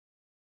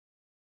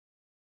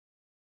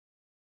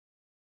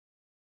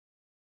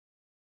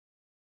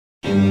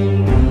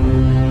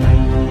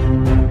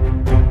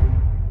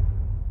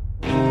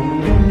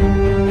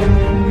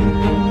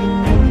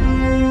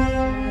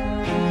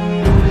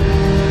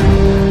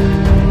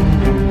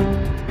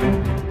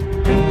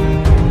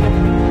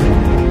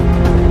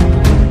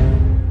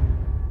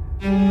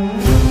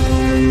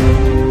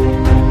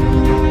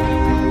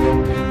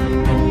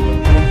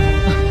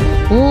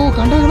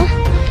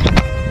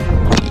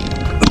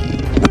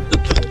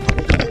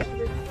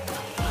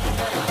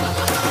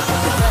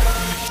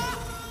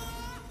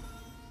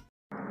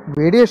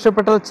Video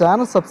ഇഷ്ടപ്പെട്ടാൽ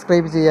channel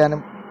subscribe ചെയ്യാനും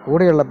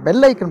കൂടെയുള്ള ബെൽ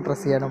ഐക്കൺ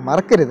പ്രസ് ചെയ്യാനും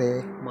മറക്കരുതേ.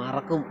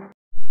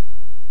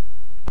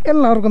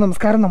 എല്ലാവർക്കും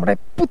നമസ്കാരം. നമ്മുടെ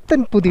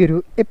പുതിയൊരു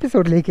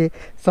എപ്പിസോഡിലേക്ക്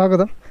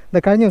സ്വാഗതം.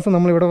 കഴിഞ്ഞ ദിവസം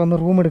നമ്മളിവിടെ വന്ന്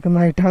റൂം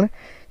എടുക്കുന്നതായിട്ടാണ്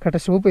കേട്ടോ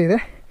സ്റ്റോപ്പ് ചെയ്തത്.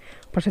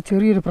 പക്ഷേ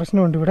ചെറിയൊരു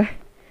പ്രശ്നമുണ്ട് ഇവിടെ.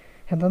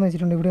 എന്താണെന്ന്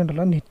വെച്ചിട്ടുണ്ടെങ്കിൽ ഇവിടെ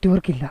ഉണ്ടല്ലോ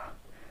നെറ്റ്വർക്ക് ഇല്ല,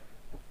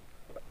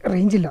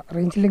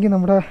 റേഞ്ചില്ലെങ്കിൽ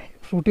നമ്മുടെ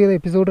ഷൂട്ട് ചെയ്ത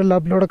എപ്പിസോഡെല്ലാം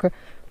അപ്ലോഡൊക്കെ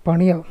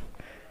പണിയാവും.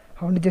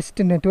 അതുകൊണ്ട്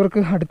ജസ്റ്റ് നെറ്റ്വർക്ക്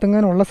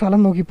അടുത്തെങ്ങാനുള്ള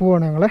സ്ഥലം നോക്കി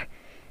പോവുകയാണ് ഞങ്ങളെ.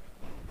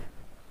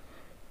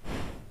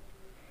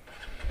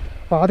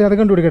 അപ്പോൾ ആദ്യം അത്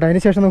കണ്ടുപിടിക്കട്ടെ,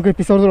 അതിന് ശേഷം നമുക്ക്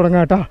എപ്പിസോഡ്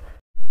തുടങ്ങാം കേട്ടോ.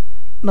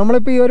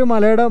 നമ്മളിപ്പോൾ ഈ ഒരു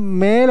മലയുടെ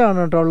മേലാണ്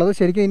കേട്ടോ ഉള്ളത്.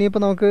 ശരിക്കും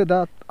ഇനിയിപ്പോൾ നമുക്ക്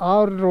ആ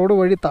ഒരു റോഡ്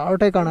വഴി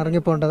താഴോട്ടേക്കാണ്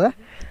ഇറങ്ങിപ്പോകേണ്ടത്.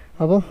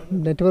 അപ്പം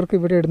നെറ്റ്വർക്ക്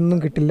ഇവിടെ ഇടുന്നൊന്നും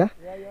കിട്ടില്ല.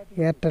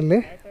 എയർടെല്ല്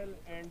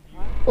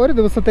ഒരു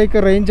ദിവസത്തേക്ക്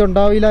റേഞ്ച്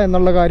ഉണ്ടാവില്ല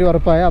എന്നുള്ള കാര്യം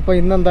ഉറപ്പായ. അപ്പോൾ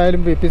ഇന്ന്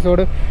എന്തായാലും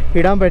എപ്പിസോഡ്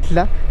ഇടാൻ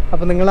പറ്റില്ല.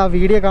 അപ്പോൾ നിങ്ങൾ ആ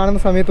വീഡിയോ കാണുന്ന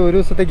സമയത്ത് ഒരു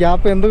ദിവസത്തെ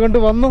ഗ്യാപ്പ് എന്തുകൊണ്ട്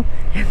വന്നു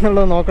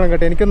എന്നുള്ളത് നോക്കണം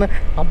കേട്ടോ. എനിക്കൊന്ന്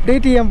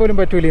അപ്ഡേറ്റ് ചെയ്യാൻ പോലും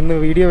പറ്റൂല, ഇന്ന്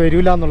വീഡിയോ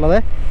വരില്ല എന്നുള്ളത്.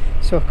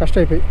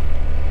 കഷ്ടമായിപ്പോയി.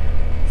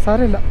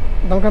 സാരമില്ല,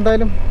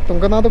 നമുക്കെന്തായാലും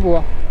തുങ്കനാഥ്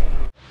പോവാം.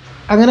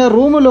 അങ്ങനെ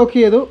റൂം ലോക്ക്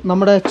ചെയ്തു.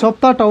 നമ്മുടെ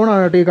ചോപ്ത ടൗൺ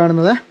ആണ് കേട്ടോ ഈ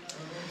കാണുന്നത്.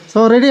 സോ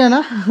റെഡിയാണ്.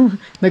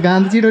 ഇത്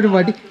ഗാന്ധിജിയുടെ ഒരു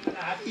വടി.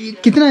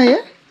 കിത്തനായേ?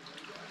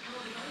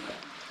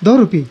 2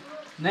 रुपये?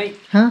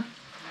 हाँ,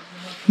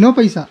 നോ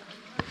പൈസ.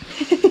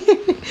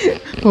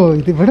 ഓ,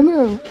 ഇത് ഇവിടെ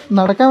നിന്ന്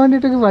നടക്കാൻ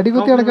വേണ്ടിയിട്ട്, വടി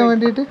കുത്തി നടക്കാൻ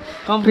വേണ്ടിയിട്ട്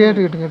ഫ്രീ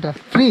ആയിട്ട് കിട്ടും കേട്ടോ.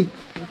 Free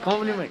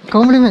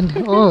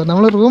compliment. ഓ,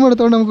 നമ്മൾ റൂം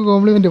എടുത്തോണ്ട് നമുക്ക്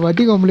കോംപ്ലിമെൻറ്റ്,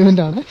 വടി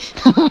കോംപ്ലിമെൻ്റ് ആണ്.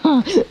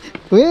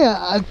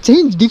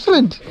 Change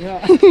different.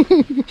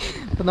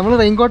 നമ്മൾ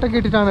റെയിൻകോട്ടൊക്കെ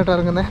ഇട്ടിട്ടാണ് കേട്ടോ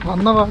ഇറങ്ങുന്നത്.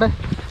 വന്ന പാടെ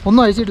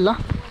ഒന്നും അഴിച്ചിട്ടില്ല,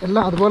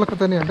 എല്ലാം അതുപോലൊക്കെ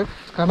തന്നെയുണ്ട്.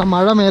 കാരണം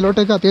മഴ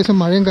മേലോട്ടേക്ക് അത്യാവശ്യം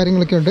മഴയും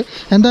കാര്യങ്ങളൊക്കെ ഉണ്ട്.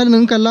 എന്തായാലും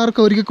നിങ്ങൾക്ക്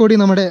എല്ലാവർക്കും ഒരിക്കൽ കൂടി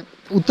നമ്മുടെ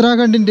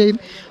ഉത്തരാഖണ്ഡിൻ്റെയും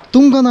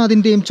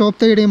തുങ്കനാഥിൻ്റെയും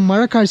ചോപ്തയുടെയും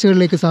മഴ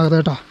കാഴ്ചകളിലേക്ക് സ്വാഗതം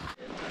കേട്ടോ.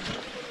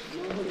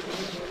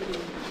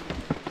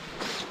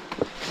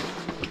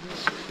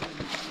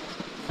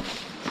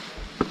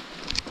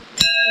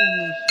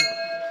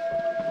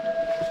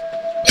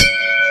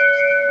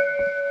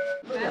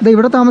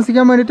 ഇവിടെ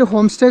താമസിക്കാൻ വേണ്ടിയിട്ട്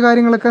ഹോം സ്റ്റേ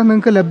കാര്യങ്ങളൊക്കെ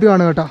നിങ്ങൾക്ക്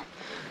ലഭ്യമാണ് കേട്ടോ.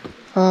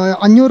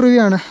 500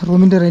 രൂപയാണ്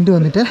റൂമിൻ്റെ റെൻറ്റ്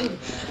വന്നിട്ട്.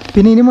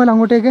 പിന്നെ ഇനി മുതൽ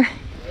അങ്ങോട്ടേക്ക്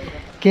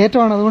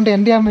കയറ്റമാണ്. അതുകൊണ്ട്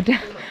എൻ്റെ ചെയ്യാൻ പറ്റുക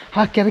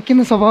ആ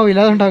കിതയ്ക്കുന്ന സ്വഭാവം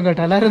ഇല്ലാതുണ്ടാകും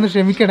കേട്ടോ. എല്ലാവരും ഒന്ന്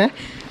ക്ഷമിക്കണേ.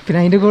 പിന്നെ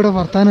അതിൻ്റെ കൂടെ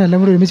വർത്താനം എല്ലാം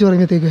കൂടി ഒരുമിച്ച്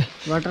പറയുമ്പോഴത്തേക്ക്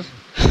വാട്ടർ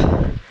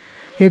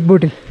എഗ്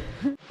ബോട്ടിൽ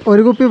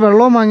ഒരു കുപ്പി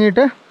വെള്ളവും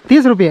വാങ്ങിയിട്ട്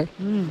 30 രൂപയായി.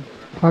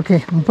 ഓക്കെ,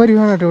 30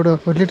 രൂപയാണ് കേട്ടോ ഇവിടെ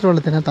 1 ലിറ്റർ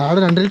വെള്ളത്തിന്. താഴെ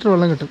 2 ലിറ്റർ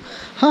വെള്ളം കിട്ടും.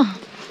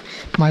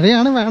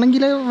 മഴയാണ്,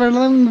 വേണമെങ്കിൽ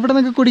വെള്ളം ഇവിടെ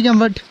നിന്നൊക്കെ കുടിക്കാം.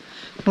 ബട്ട്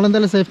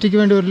നമ്മളെന്തായാലും സേഫ്റ്റിക്ക്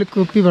വേണ്ടി 1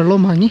 കുപ്പി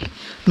വെള്ളവും വാങ്ങി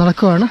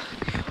നടക്കുവാണ്.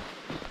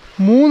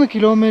 3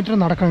 കിലോമീറ്റർ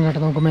നടക്കണം കേട്ടോ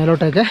നമുക്ക്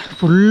മേലോട്ടേക്ക്.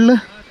 ഫുള്ള്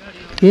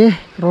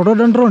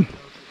റോഡോഡെൻഡ്രോൺ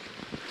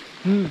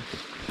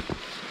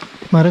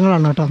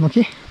മരങ്ങളാണ് കേട്ടോ.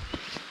 നോക്കി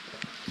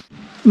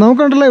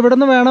നമുക്കുണ്ടല്ലോ ഇവിടെ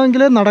നിന്ന്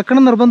വേണമെങ്കിൽ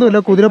നടക്കണം നിർബന്ധമില്ല,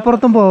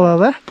 കുതിരപ്പുറത്തും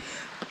പോവാതെ.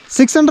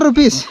 600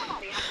 റുപ്പീസ്,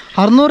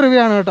 600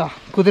 രൂപയാണ് കേട്ടോ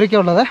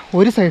കുതിരയ്ക്കുള്ളത്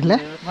ഒരു സൈഡിൽ.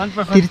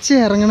 തിരിച്ച്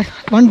ഇറങ്ങണ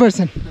 1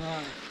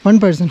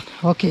 പേഴ്സൺ.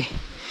 ഓക്കെ,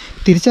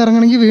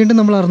 തിരിച്ചിറങ്ങണമെങ്കിൽ വീണ്ടും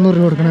നമ്മൾ 600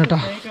 രൂപ കൊടുക്കണം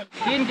കേട്ടോ.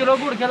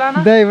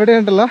 ഇതാ ഇവിടെ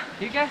ഉണ്ടല്ലോ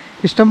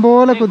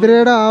ഇഷ്ടംപോലെ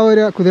കുതിരയുടെ ആ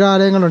ഒരു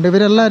കുതിരാലയങ്ങളുണ്ട്.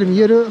 ഇവരെല്ലാവരും ഈ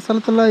ഒരു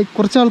സ്ഥലത്തുള്ള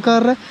കുറച്ച്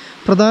ആൾക്കാരുടെ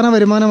പ്രധാന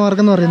വരുമാന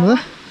മാർഗം എന്ന് പറയുന്നത്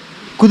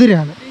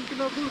കുതിരയാണ്.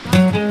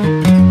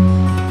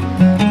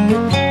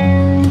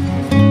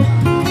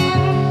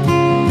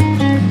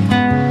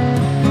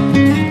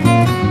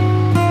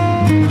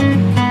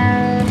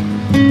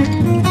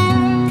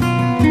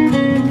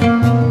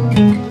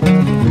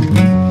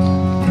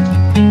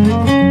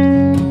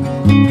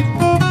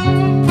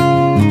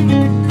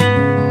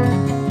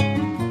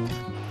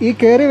 ഈ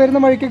കയറി വരുന്ന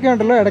വഴിക്കൊക്കെ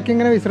ഉണ്ടല്ലോ ഇടയ്ക്ക്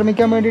ഇങ്ങനെ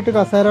വിശ്രമിക്കാൻ വേണ്ടിയിട്ട്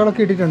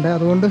കസേരകളൊക്കെ ഇട്ടിട്ടുണ്ട്.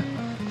 അതുകൊണ്ട്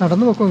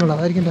നടന്നു നോക്കും നിങ്ങൾ,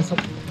 അതായിരിക്കും രസം.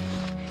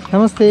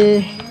 നമസ്തേ.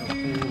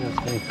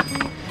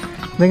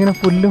 ഇതിങ്ങനെ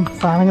പുല്ലും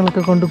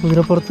സാധനങ്ങളൊക്കെ കൊണ്ട്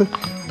കുതിരപ്പുറത്ത്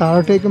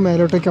താഴോട്ടേക്കും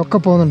മേലോട്ടേക്കും ഒക്കെ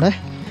പോകുന്നുണ്ടേ.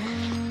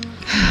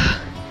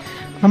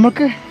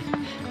 നമുക്ക്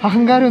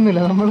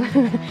അഹങ്കാരമൊന്നുമില്ല, നമ്മൾ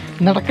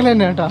നടക്കൽ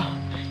തന്നെ കേട്ടോ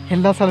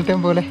എല്ലാ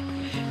സ്ഥലത്തെയും പോലെ.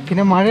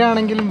 പിന്നെ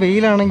മഴയാണെങ്കിലും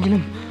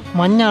വെയിലാണെങ്കിലും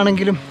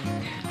മഞ്ഞാണെങ്കിലും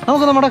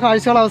നമുക്ക് നമ്മുടെ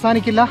കാഴ്ചകൾ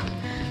അവസാനിക്കില്ല.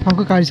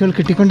 നമുക്ക് കാഴ്ചകൾ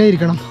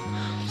കിട്ടിക്കൊണ്ടേയിരിക്കണം.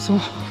 So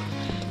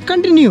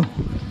continue.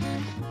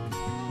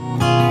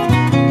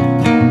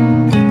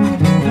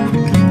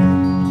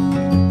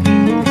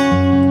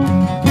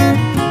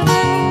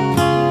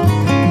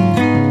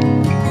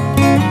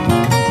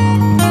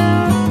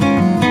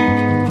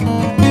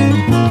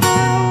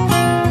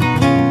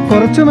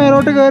 കുറച്ച്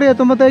മേലോട്ട് കയറി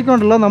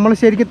എത്തുമ്പോഴത്തേക്കുണ്ടല്ലോ നമ്മൾ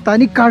ശരിക്കും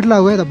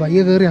തനിക്കാട്ടിലാവുക.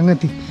 ബയ്യ കയറി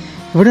അങ്ങെത്തി.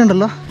 ഇവിടെ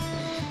ഉണ്ടല്ലോ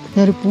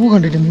ഞാനൊരു പൂ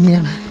കണ്ടിട്ട്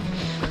നിന്നെയാണ്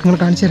നിങ്ങൾ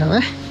കാണിച്ചു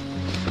തരാവേ.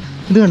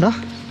 ഇത് കണ്ടോ,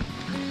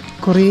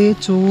 കുറേ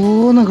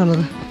ചുവന്ന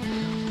കളറ്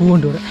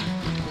പൂവുണ്ട് ഇവിടെ.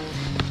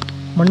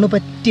 മണ്ണ്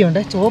പറ്റിയുണ്ട്,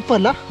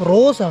 ചുവപ്പല്ല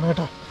റോസാണ്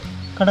കേട്ടോ.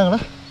 കണ്ടങ്ങൾ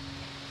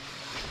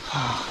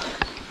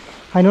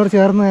അതിനോട്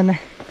ചേർന്ന് തന്നെ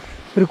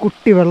ഒരു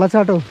കുട്ടി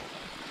വെള്ളച്ചാട്ടവും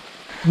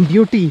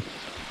ബ്യൂട്ടി.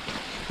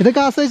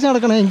 ഇതൊക്കെ ആസ്വദിച്ച്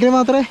നടക്കണം, എങ്കിൽ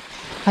മാത്രമേ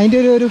അതിൻ്റെ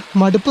ഒരു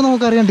മടുപ്പ്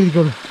നമുക്ക്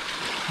അറിയാണ്ടിരിക്കുള്ളൂ.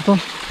 അപ്പം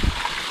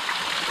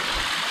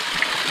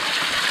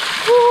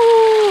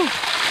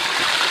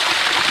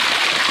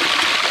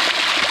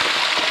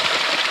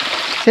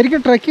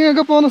ശരിക്കും ട്രെക്കിംഗ്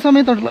ഒക്കെ പോകുന്ന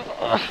സമയത്തുണ്ടല്ലോ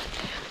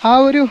ആ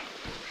ഒരു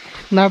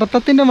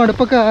നടത്തത്തിൻ്റെ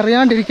മടുപ്പൊക്കെ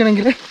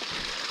അറിയാണ്ടിരിക്കണമെങ്കിൽ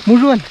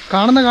മുഴുവൻ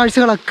കാണുന്ന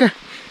കാഴ്ചകളൊക്കെ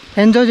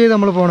എൻജോയ് ചെയ്ത്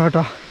നമ്മൾ പോകണം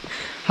കേട്ടോ.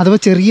 അഥവാ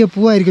ചെറിയ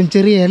പൂവായിരിക്കും,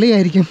 ചെറിയ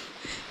ഇലയായിരിക്കും,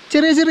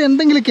 ചെറിയ ചെറിയ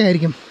എന്തെങ്കിലുമൊക്കെ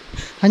ആയിരിക്കും.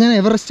 അത് ഞാൻ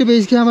എവറസ്റ്റ്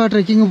ബേസ് ക്യാമ്പ്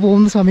ട്രെക്കിങ്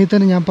പോകുന്ന സമയത്ത്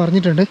തന്നെ ഞാൻ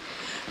പറഞ്ഞിട്ടുണ്ട്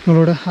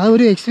നിങ്ങളോട്. ആ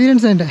ഒരു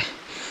എക്സ്പീരിയൻസ് എൻ്റെ.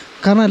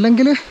 കാരണം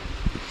അല്ലെങ്കിൽ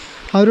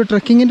ആ ഒരു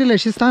ട്രെക്കിങ്ങിൻ്റെ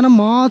ലക്ഷ്യസ്ഥാനം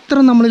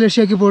മാത്രം നമ്മൾ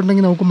ലക്ഷ്യമാക്കി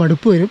പോയിട്ടുണ്ടെങ്കിൽ നമുക്ക്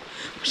മടുപ്പ് വരും.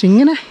 പക്ഷെ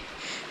ഇങ്ങനെ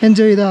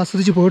എൻജോയ് ചെയ്ത്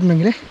ആസ്വദിച്ച്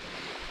പോയിട്ടുണ്ടെങ്കിൽ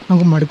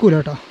നമുക്ക് മടുക്കൂല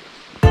കേട്ടോ.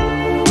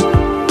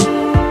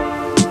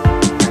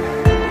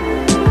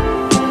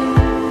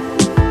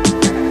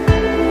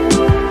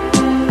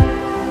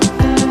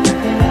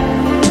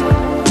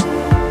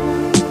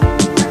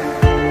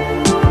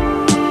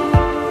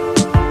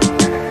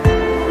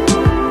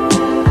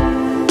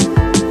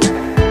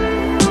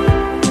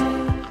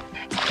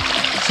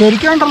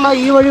 ശരിക്കാണ്ടല്ല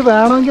ഈ വഴി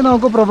വേണമെങ്കിൽ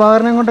നമുക്ക്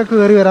പ്രഭാകരനെ കൊണ്ടൊക്കെ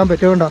കയറി വരാൻ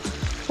പറ്റുമോ?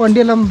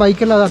 വണ്ടിയെല്ലാം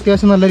ബൈക്കെല്ലാം അത്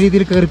അത്യാവശ്യം നല്ല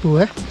രീതിയിൽ കയറി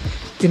പോവേ.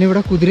 പിന്നെ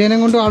ഇവിടെ കുതിരേനെ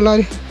കൊണ്ട്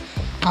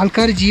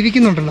ആൾക്കാർ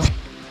ജീവിക്കുന്നുണ്ടല്ലോ.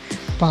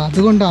 അപ്പോൾ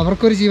അതുകൊണ്ട്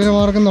അവർക്കൊരു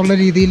ജീവനമാർഗം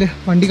എന്നുള്ള രീതിയിൽ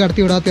വണ്ടി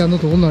കടത്തി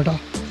വിടാത്തതാണെന്ന് തോന്നുന്നു കേട്ടോ.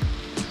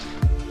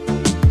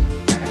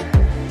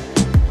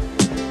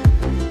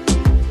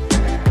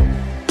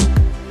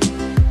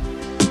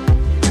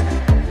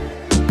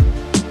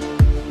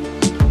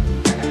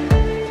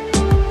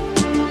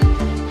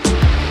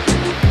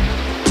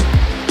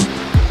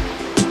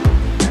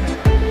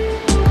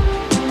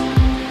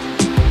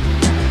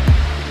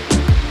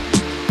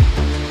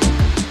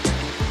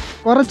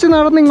 കുറച്ച്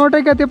നടന്ന്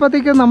ഇങ്ങോട്ടേക്ക്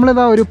എത്തിയപ്പോഴത്തേക്ക്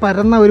നമ്മളിതാ ഒരു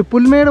പരന്ന ഒരു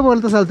പുൽമേട്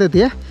പോലത്തെ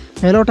സ്ഥലത്തെത്തിയേ.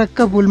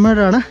 മേലോട്ടൊക്കെ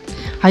പുൽമേടാണ്.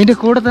 അതിൻ്റെ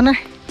കൂടെ തന്നെ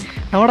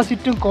നമ്മുടെ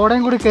ചുറ്റും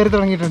കോടയും കൂടി കയറി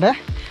തുടങ്ങിയിട്ടുണ്ട്.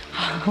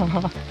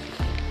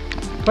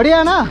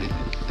 പടിയാണോ?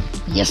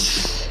 യെസ്,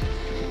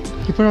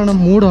 ഇപ്പോഴാണ്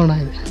മൂഡ്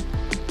ഓണായത്.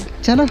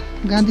 ചലോ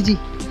ഗാന്ധിജി.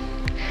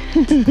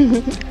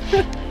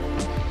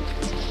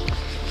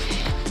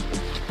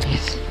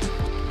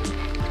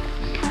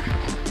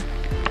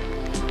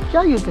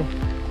 क्या यूज़ है?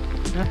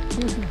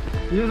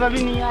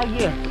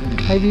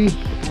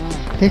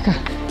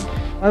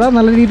 അവിടെ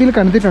നല്ല രീതിയിൽ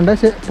കണ്ടിട്ടുണ്ട്.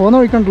 പക്ഷേ പോകുന്ന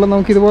വഴിക്കണ്ടല്ലോ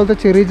നമുക്ക് ഇതുപോലത്തെ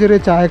ചെറിയ ചെറിയ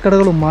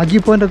ചായക്കടകളും മാഗി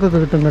പോയിൻ്റൊക്കെ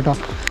കിട്ടും കേട്ടോ.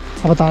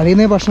 അപ്പോൾ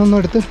താഴേന്നേ ഭക്ഷണമൊന്നും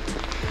എടുത്ത്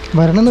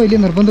വരണമെന്ന് വലിയ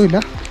നിർബന്ധമില്ല,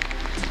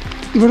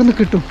 ഇവിടെ നിന്ന്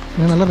കിട്ടും.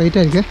 നല്ല റേറ്റ്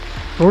ആയിരിക്കും.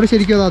 റോഡ്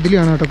ശരിക്കും അത്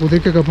അതിലാണ് കേട്ടോ,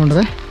 കുതിരയ്ക്കൊക്കെ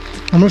പോകേണ്ടത്.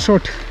 നമ്മൾ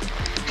ഷോർട്ട്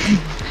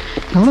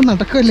നമ്മൾ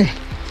നടക്കുമല്ലേ.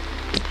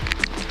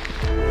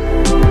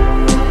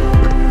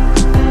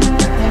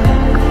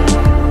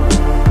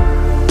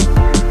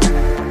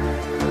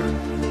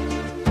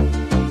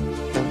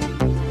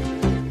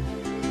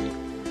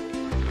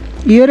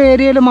 ഈ ഒരു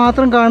ഏരിയയിൽ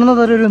മാത്രം കാണുന്നത്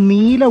ഒരു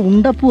നീല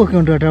ഉണ്ടപ്പൂവൊക്കെ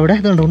ഉണ്ട് കേട്ടോ. അവിടെ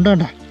ഇതുണ്ട്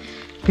ഉണ്ടണ്ട.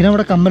 പിന്നെ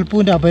അവിടെ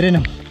കമ്മൽപ്പൂവിൻ്റെ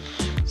അപരനം.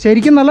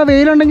 ശരിക്കും നല്ല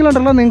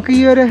വെയിലുണ്ടെങ്കിലുണ്ടല്ലോ നിങ്ങൾക്ക് ഈ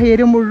ഒരു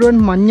ഏരിയ മുഴുവൻ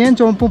മഞ്ഞയും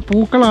ചുവപ്പും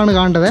പൂക്കളാണ്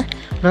കാണേണ്ടത്.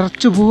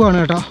 നിറച്ച് പൂവാണ്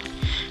കേട്ടോ.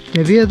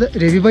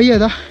 രവി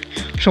ഏതാ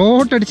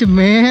ഷോട്ടടിച്ച്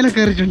മേലെ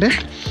കയറിയിട്ടുണ്ട്.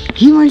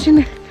 ഈ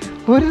മനുഷ്യന്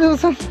ഒരു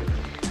ദിവസം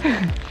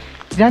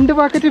 2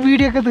 പാക്കറ്റ്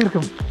വീഡിയൊക്കെ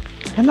തീർക്കും.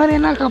 എന്നാലും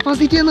എന്നാ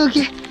കപ്പാസിറ്റിയെന്ന്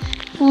നോക്കിയേ.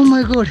 Oh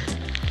my God.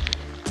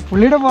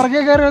 പുള്ളിയുടെ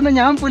പുറകെ കയറി വന്ന്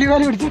ഞാൻ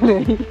പുലിവാലി പിടിച്ചില്ലേ.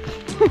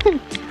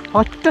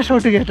 ഒറ്റ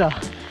ഷോട്ട് കേട്ടോ.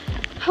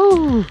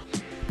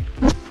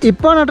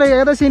 ഇപ്പോൾ കേട്ടോ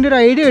ഏകദേശം ഇതിൻ്റെ ഒരു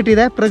ഐഡിയ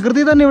കിട്ടിയതേ.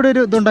 പ്രകൃതി തന്നെ ഇവിടെ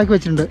ഒരു ഇതുണ്ടാക്കി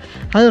വെച്ചിട്ടുണ്ട്.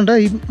 അതുകൊണ്ട്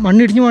ഈ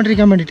മണ്ണിടിഞ്ഞു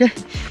പോകാണ്ടിരിക്കാൻ വേണ്ടിയിട്ട്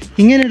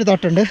ഇങ്ങനെ ഒരു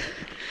തട്ടുണ്ട്,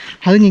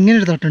 അതിന് ഇങ്ങനെ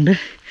ഒരു തട്ടുണ്ട്,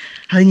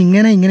 അതിന്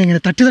ഇങ്ങനെ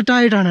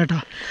തട്ടായിട്ടാണ് കേട്ടോ.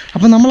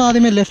 അപ്പോൾ നമ്മൾ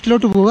ആദ്യമേ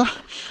ലെഫ്റ്റിലോട്ട് പോവുക,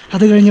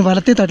 അത് കഴിഞ്ഞ്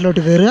വലത്തേ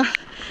തട്ടിലോട്ട് കയറുക,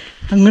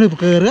 അങ്ങോട്ട്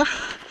കയറുക,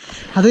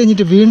 അത്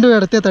കഴിഞ്ഞിട്ട് വീണ്ടും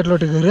ഇടത്തേ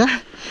തട്ടിലോട്ട് കയറുക,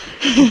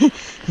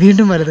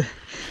 വീണ്ടും വലത്.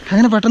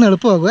 അങ്ങനെ പെട്ടെന്ന്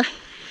എളുപ്പമാകുക.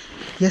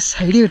 യെസ്,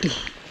 ഐഡിയ കിട്ടി.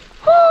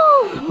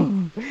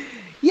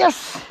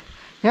 യെസ്,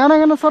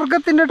 ഞാനങ്ങനെ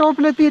സ്വർഗത്തിൻ്റെ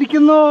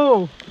ടോപ്പിലെത്തിയിരിക്കുന്നു.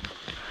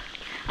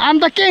 I am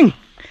the king.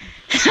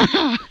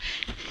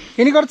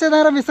 ഇനി കുറച്ച്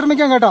നേരം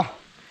വിശ്രമിക്കാം കേട്ടോ,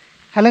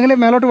 അല്ലെങ്കിൽ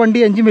മേലോട്ട് വണ്ടി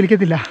എഞ്ചിൻ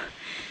വലിക്കത്തില്ല.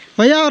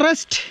 വയ്യ,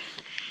 റെസ്റ്റ്.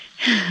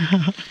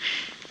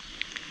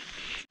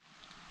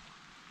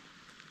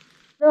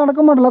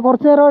 നടക്കുമ്പോഴല്ല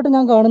കുറച്ച് നേരമായിട്ട്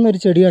ഞാൻ കാണുന്ന ഒരു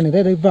ചെടിയാണ്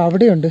ഇത്. ഇപ്പോൾ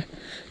അവിടെയുണ്ട്,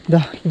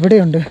 ഇതാ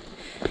ഇവിടെയുണ്ട്,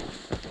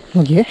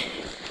 നോക്കിയേ.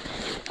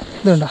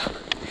 ഇതുണ്ടോ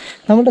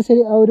നമ്മുടെ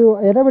ശരി ആ ഒരു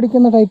ഇര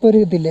പിടിക്കുന്ന ടൈപ്പ് ഒരു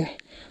ഇതില്ലേ,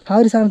 ആ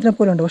ഒരു സാധനത്തിനെ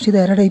പോലെ ഉണ്ട്. പക്ഷേ ഇത്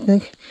ഇര ടൈപ്പ്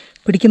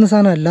പിടിക്കുന്ന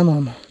സാധനം അല്ലെന്ന്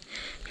തോന്നുന്നു.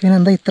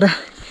 ഇവനെന്താ ഇത്ര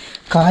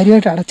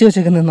കാര്യമായിട്ട് അടച്ചു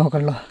വെച്ചേക്കുന്നതെന്ന്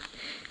നോക്കണല്ലോ.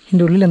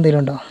 ഇതിൻ്റെ ഉള്ളിൽ എന്തെങ്കിലും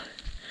ഉണ്ടോ?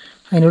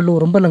 അതിൻ്റെ ഉള്ളിൽ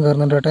ഉറുമ്പെല്ലാം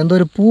കയറുന്നുണ്ട് കേട്ടോ. എന്തോ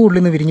ഒരു പൂ ഉള്ളിൽ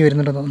നിന്ന് വിരിഞ്ഞ്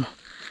വരുന്നുണ്ടെന്ന് തോന്നുന്നു.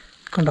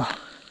 കണ്ടോ,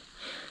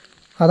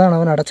 അതാണ്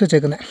അവൻ അടച്ചു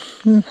വെച്ചേക്കുന്നത്.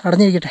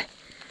 അടഞ്ഞിരിക്കട്ടെ.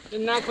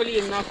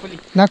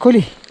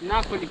 നാക്കോലി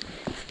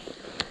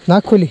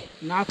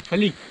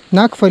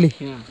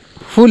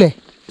ഫൂലേ.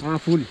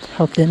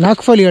 ഓക്കെ,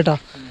 നാഗ്ഫലി കേട്ടോ.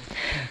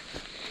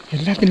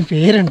 എല്ലാത്തിനും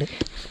പേരുണ്ട്.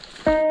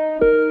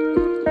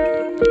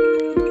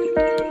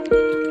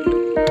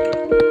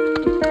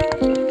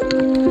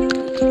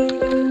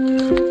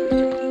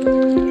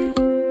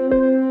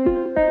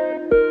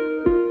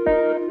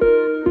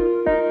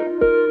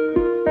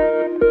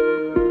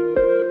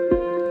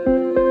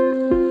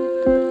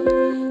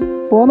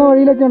 പോകുന്ന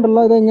വഴിയിലൊക്കെ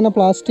ഉണ്ടല്ലോ ഇങ്ങനെ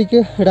പ്ലാസ്റ്റിക്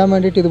ഇടാൻ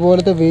വേണ്ടിയിട്ട്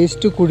ഇതുപോലത്തെ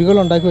വേസ്റ്റ് കുഴികൾ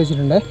ഉണ്ടാക്കി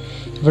വെച്ചിട്ടുണ്ട്.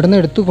 ഇവിടെ നിന്ന്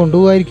എടുത്ത്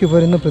കൊണ്ടുപോകായിരിക്കും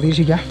ഇവരെന്ന്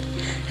പ്രതീക്ഷിക്കാം.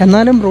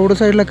 എന്നാലും റോഡ്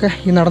സൈഡിലൊക്കെ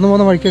ഈ നടന്നു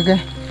പോകുന്ന വഴിക്കൊക്കെ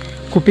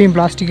കുപ്പിയും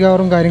പ്ലാസ്റ്റിക്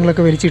കവറും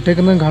കാര്യങ്ങളൊക്കെ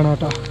വലിച്ചിട്ടേക്കുന്നതും കാണാം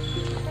കേട്ടോ.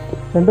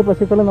 2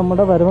 പശുക്കൾ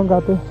നമ്മുടെ വരവും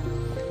കാത്ത്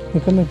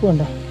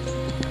നിൽക്കുന്നുണ്ടോ?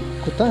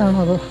 കുത്താനാണോ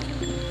അതോ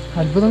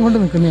അത്ഭുതം കൊണ്ട്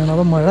നിൽക്കുന്നതാണോ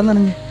അതോ മഴ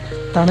നനഞ്ഞ്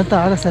തണുത്ത്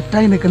ആകെ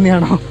സെറ്റായി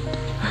നിൽക്കുന്നതാണോ?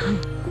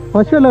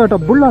 പശുവല്ല കേട്ടോ,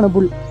 ബുള്ളാണ്,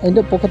 ബുൾ.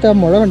 അതിൻ്റെ പൊക്കത്തെ ആ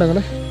മുഴ കണ്ടോ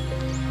നിങ്ങൾ?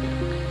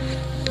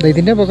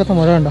 ഇതിൻ്റെ പൊക്കത്തെ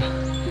മുഴ കണ്ടോ?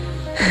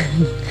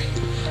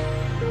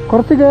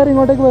 കുറച്ച് കയറി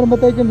ഇങ്ങോട്ടേക്ക്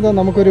വരുമ്പോഴത്തേക്കും ഇതാ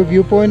നമുക്കൊരു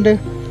വ്യൂ പോയിൻ്റ്,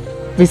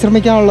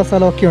 വിശ്രമിക്കാനുള്ള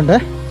സ്ഥലമൊക്കെ ഉണ്ട്.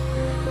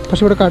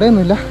 പക്ഷെ ഇവിടെ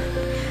കടയൊന്നുമില്ല.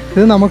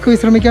 ഇത് നമുക്ക്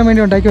വിശ്രമിക്കാൻ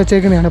വേണ്ടി ഉണ്ടാക്കി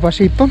വെച്ചേക്കുന്നതാണ്.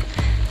 പക്ഷേ ഇപ്പം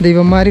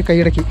ദൈവന്മാർ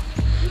കൈയടക്കി.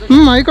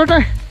 ആയിക്കോട്ടെ.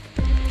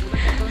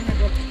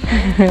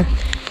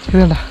 ഇത്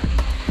കണ്ടോ,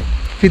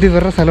 ഇത്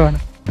ഇവരുടെ സ്ഥലമാണ്.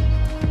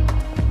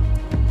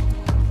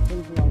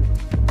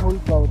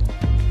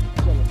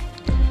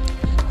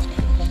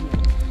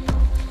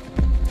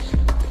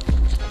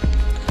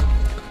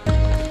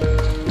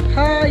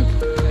 ഹായ്,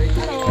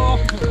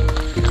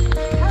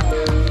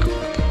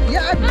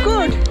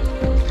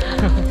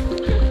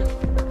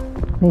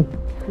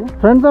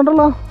 ഫ്രണ്ട്സ്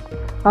ഉണ്ടല്ലോ,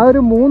 ആ ഒരു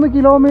 3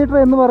 കിലോമീറ്റർ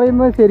എന്ന്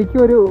പറയുന്നത് ശരിക്കും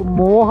ഒരു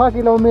മോഹ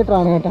കിലോമീറ്റർ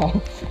ആണ് കേട്ടോ.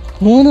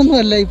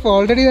 3ഒന്നുമല്ല, ഇപ്പോൾ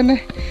ഓൾറെഡി തന്നെ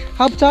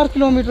ഹാഫ് 4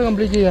 കിലോമീറ്റർ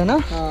കംപ്ലീറ്റ് ചെയ്യാനാ.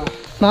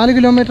 4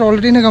 കിലോമീറ്റർ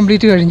ഓൾറെഡി തന്നെ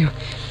കംപ്ലീറ്റ് കഴിഞ്ഞു.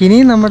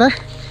 ഇനിയും നമ്മുടെ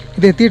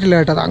ഇത് എത്തിയിട്ടില്ല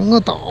കേട്ടോ. അത് അങ്ങ്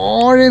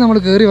താഴെ നമ്മൾ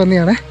കയറി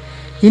വന്നതാണ്.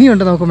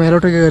 ഇനിയുണ്ട് നമുക്ക്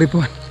മേലോട്ട് കയറി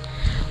പോകാൻ.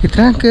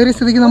 ഇത്രയും കയറിയ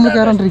സ്ഥിതിക്ക് നമ്മൾ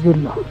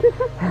കയറാണ്ടിരിക്കുമല്ലോ.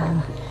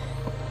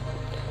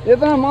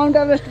 इतना माउंट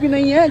एवरेस्ट भी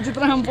नहीं है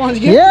जितना हम पहुंच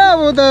गए. ये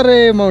उधर है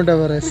माउंट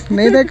एवरेस्ट,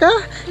 नहीं देखा?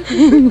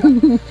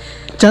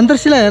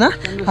 ചന്ദ്രശില ആണ്.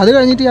 അത്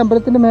കഴിഞ്ഞിട്ട് ഈ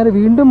അമ്പലത്തിൻ്റെ മേലെ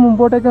വീണ്ടും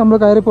മുമ്പോട്ടേക്ക് നമ്മൾ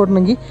കയറി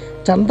പോയിട്ടുണ്ടെങ്കിൽ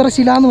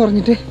ചന്ദ്രശില എന്ന്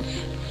പറഞ്ഞിട്ട്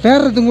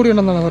വേറൊരു ഇതും കൂടി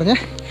ഉണ്ടെന്നാണ്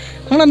പറഞ്ഞത്.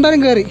 നമ്മൾ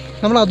എന്തായാലും കയറി,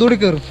 നമ്മൾ അതുകൂടി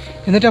കയറും,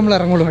 എന്നിട്ട് നമ്മൾ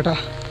ഇറങ്ങുള്ളൂ കേട്ടോ.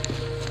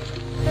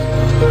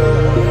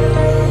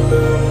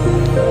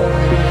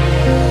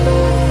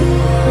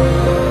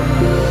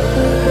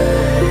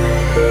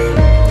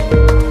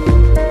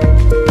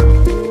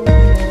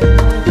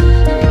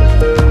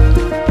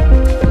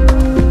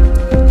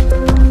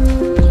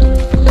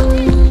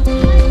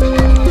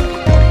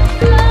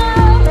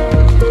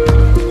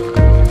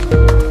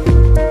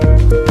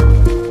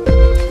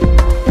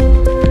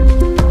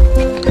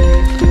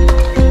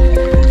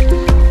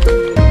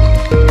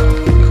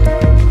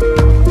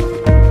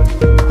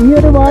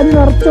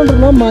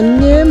 നിറച്ചുണ്ടല്ലോ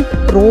മഞ്ഞയും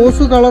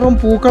റോസ് കളറും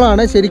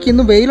പൂക്കളാണ്. ശരിക്കും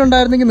ഇന്ന്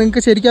വെയിലുണ്ടായിരുന്നെങ്കിൽ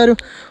നിങ്ങൾക്ക് ശരിക്കും ഒരു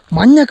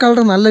മഞ്ഞ കളർ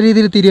നല്ല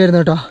രീതിയിൽ തിരിയായിരുന്നു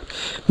കേട്ടോ.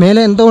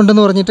 മേലെ എന്തോ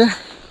ഉണ്ടെന്ന് പറഞ്ഞിട്ട്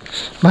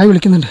ഭായി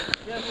വിളിക്കുന്നുണ്ട്.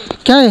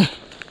 ക്യായേ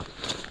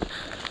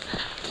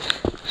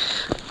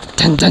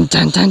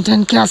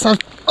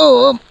ഓ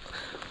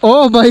ഓ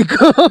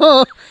ബൈക്കോ,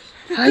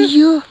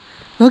 അയ്യോ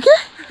നോക്കേ,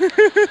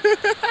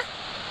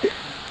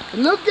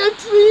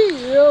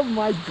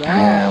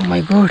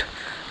 മൈ ഗോഡ്.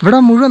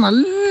 ഇവിടെ മുഴുവൻ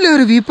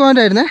നല്ലൊരു വ്യൂ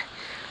പോയിന്റ് ആയിരുന്നേ.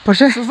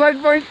 പക്ഷേ सुसाइड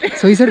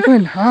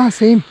पॉइंट हाँ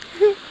सेम,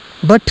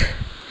 बट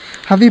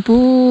अभी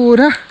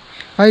पूरा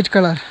वाइट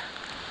कलर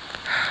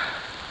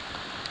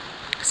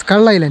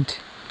स्कल आइलैंड.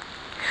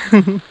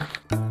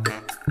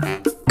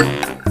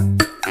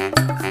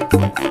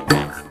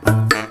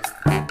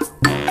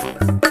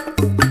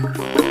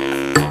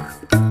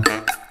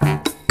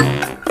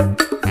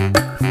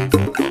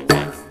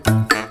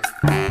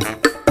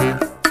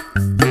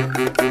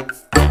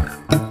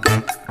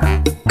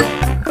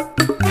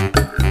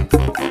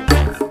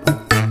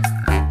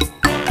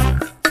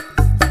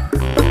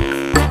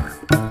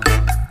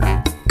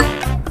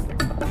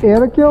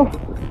 ഏതൊക്കെയോ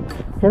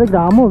ഏത്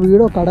ഗ്രാമോ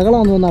വീടോ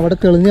കടകളാണെന്ന് തോന്നുന്നു അവിടെ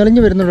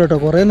തെളിഞ്ഞെളിഞ്ഞ് വരുന്നുണ്ട് കേട്ടോ.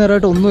 കുറേ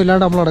നേരമായിട്ട് ഒന്നും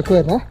ഇല്ലാണ്ട് നമ്മൾ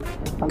നടക്കുമായിരുന്നേ.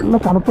 നല്ല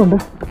തണുപ്പുണ്ട്,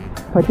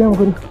 പറ്റിയാൽ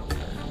നമുക്കൊരു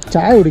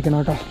ചായ കുടിക്കണം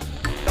കേട്ടോ.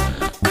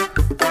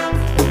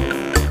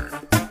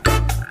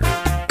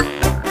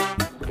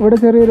 ഇവിടെ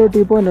ചെറിയൊരു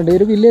ടീ പോയിൻ്റ് ഉണ്ട്,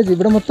 ഒരു വില്ലേജ്.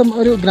 ഇവിടെ മൊത്തം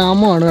ഒരു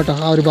ഗ്രാമമാണ് കേട്ടോ.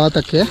 ആ ഒരു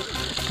ഭാഗത്തൊക്കെ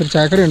ഒരു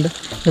ചായക്കടയുണ്ട്.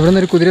 ഇവിടെ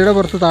നിന്നൊരു കുതിരയുടെ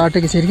പുറത്ത്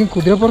താഴത്തേക്ക്, ശരിക്കും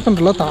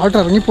കുതിരപ്പുറത്തുണ്ടല്ലോ, താഴോട്ട്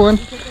ഇറങ്ങിപ്പോകാൻ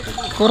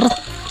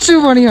കുറച്ച്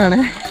പണിയാണ്.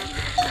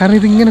 കാരണം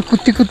ഇതിങ്ങനെ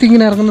കുത്തി കുത്തി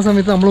ഇങ്ങനെ ഇറങ്ങുന്ന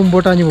സമയത്ത് നമ്മൾ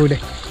മുമ്പോട്ടാഞ്ഞു പോകില്ലേ.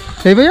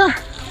 ഏ ഭയ്യാ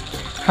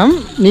ഹം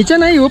നീച്ച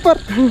നായി ഊപ്പർ.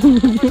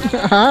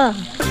 ആ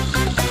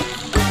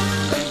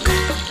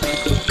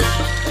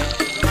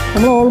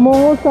നമ്മൾ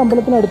ഓൾമോസ്റ്റ്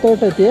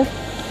അമ്പലത്തിനടുത്തോട്ട് എത്തിയേ.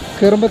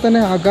 കയറുമ്പോൾ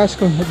തന്നെ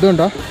ആകാശം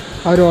ഇതുണ്ടോ,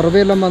 ആ ഒരു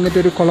ഉറവയെല്ലാം വന്നിട്ട്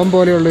ഒരു കുളം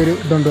പോലെയുള്ളൊരു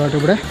ഇതുണ്ട് കേട്ടോ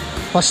ഇവിടെ.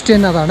 ഫസ്റ്റ്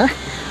തന്നെ അതാണ്.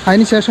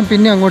 അതിനുശേഷം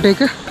പിന്നെ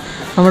അങ്ങോട്ടേക്ക്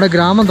നമ്മുടെ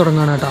ഗ്രാമം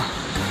തുടങ്ങുകയാണ് കേട്ടോ.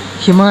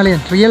 Himalayan,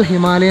 real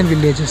Himalayan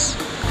villages.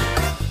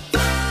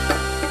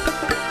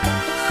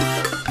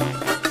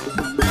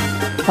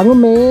 അങ്ങ്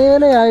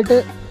മേലെയായിട്ട്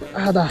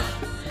അതാ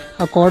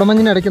ആ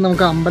കോടമഞ്ഞിനിടയ്ക്ക്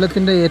നമുക്ക്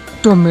അമ്പലത്തിൻ്റെ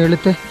ഏറ്റവും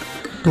മേളത്തെ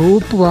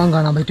ടോപ്പ് ഭാഗം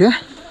കാണാൻ പറ്റുമേ.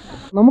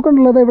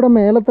 നമുക്കുണ്ടല്ലോ ഇവിടെ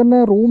മേലെ തന്നെ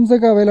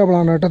റൂംസൊക്കെ അവൈലബിൾ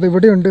ആണ് കേട്ടോ. അത്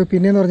ഇവിടെയുണ്ട്.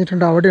 പിന്നെയെന്ന്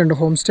പറഞ്ഞിട്ടുണ്ട് അവിടെയുണ്ട്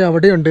ഹോം സ്റ്റേ,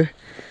 അവിടെയുണ്ട്.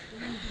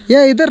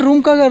 ഇതർ റൂം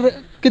കാ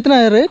കിतना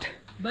है रेट?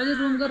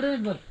 रूम का रेट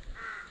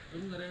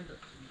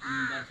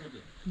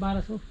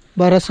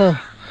 1200.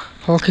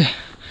 ഓക്കെ,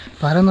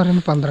 12 എന്ന്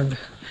പറയുമ്പോൾ 12,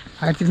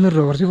 1200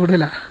 രൂപ, കുറച്ച്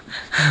കൂടുതലാണ്.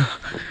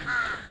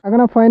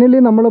 അങ്ങനെ ഫൈനലി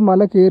നമ്മൾ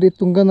മല കയറി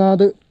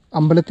തുങ്കനാഥ്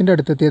അമ്പലത്തിൻ്റെ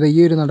അടുത്തെത്തിയത്. ഈ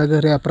ഒരു നട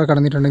കയറി അപ്പുറം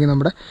കടന്നിട്ടുണ്ടെങ്കിൽ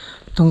നമ്മുടെ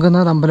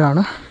തുങ്കനാഥ്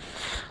അമ്പലമാണ്.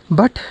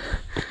 But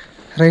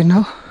right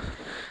now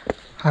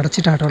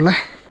അടച്ചിട്ടാട്ടുള്ളത്.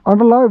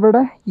 അതുകൊണ്ടല്ല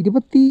ഇവിടെ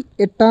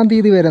 28-ാം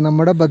തീയതി വരെ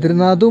നമ്മുടെ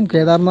ബദ്രിനാഥും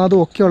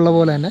കേദാർനാഥും ഒക്കെ ഉള്ള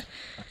പോലെ തന്നെ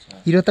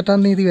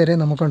 28-ാം തീയതി വരെ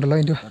നമുക്കുണ്ടല്ലോ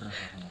അതിൻ്റെ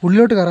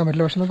ഉള്ളിലോട്ട് കയറാൻ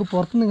പറ്റില്ല. പക്ഷെ നമുക്ക്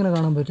പുറത്തുനിന്ന് ഇങ്ങനെ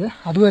കാണാൻ പറ്റുക.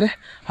 അതുവരെ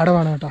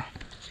അടവാണ് കേട്ടോ.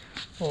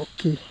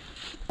 ഓക്കെ,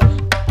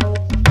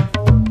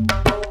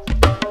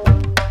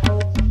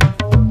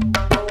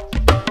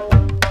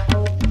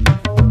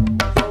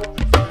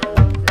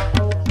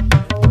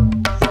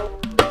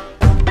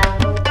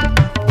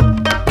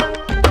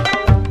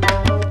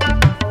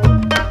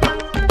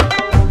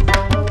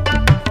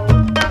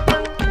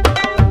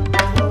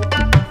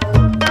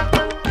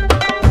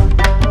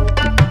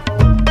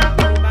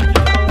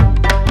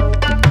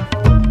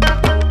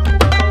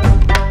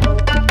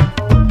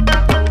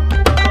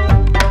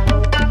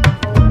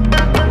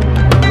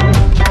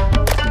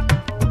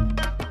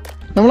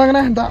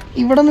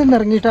 ഇവിടെ നിന്ന്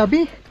ഇറങ്ങിയിട്ട് അഭി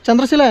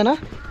ചന്ദ്രശിലയാണ്.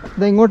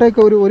 ഇത്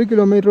ഇങ്ങോട്ടേക്ക് ഒരു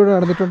കിലോമീറ്റർ കൂടെ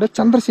നടന്നിട്ടുണ്ട്.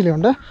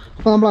 ചന്ദ്രശിലയുണ്ട്.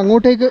 അപ്പോൾ നമ്മൾ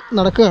അങ്ങോട്ടേക്ക്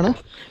നടക്കുകയാണ്.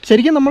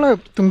 ശരിക്കും നമ്മൾ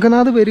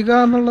തുങ്കനാഥ് വരിക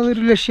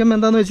എന്നുള്ളതൊരു ലക്ഷ്യം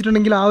എന്താണെന്ന്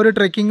വെച്ചിട്ടുണ്ടെങ്കിൽ ആ ഒരു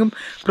ട്രെക്കിങ്ങും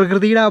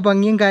പ്രകൃതിയുടെ ആ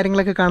ഭംഗിയും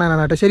കാര്യങ്ങളൊക്കെ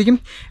കാണാനാണ് കേട്ടോ. ശരിക്കും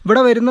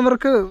ഇവിടെ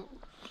വരുന്നവർക്ക്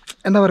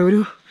എന്താ പറയുക,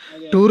 ഒരു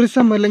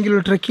ടൂറിസം അല്ലെങ്കിൽ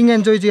ഒരു ട്രെക്കിംഗ്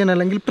എൻജോയ് ചെയ്യാൻ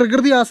അല്ലെങ്കിൽ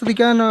പ്രകൃതി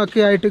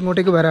ആസ്വദിക്കാനൊക്കെ ആയിട്ട്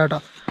ഇങ്ങോട്ടേക്ക് വരാം കേട്ടോ.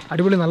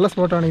 അടിപൊളി നല്ല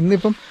സ്പോട്ടാണ്.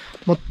 ഇന്നിപ്പം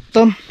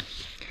മൊത്തം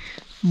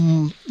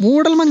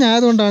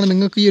മൂടൽമഞ്ഞായതുകൊണ്ടാണ്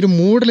നിങ്ങൾക്ക് ഈ ഒരു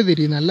മൂടൽ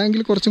തിരിയുന്നത്.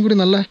 അല്ലെങ്കിൽ കുറച്ചും കൂടി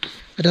നല്ല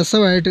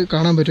രസമായിട്ട്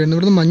കാണാൻ പറ്റുമായിരുന്നു.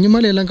 ഇവിടുന്ന്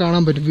മഞ്ഞുമലയെല്ലാം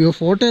കാണാൻ പറ്റും.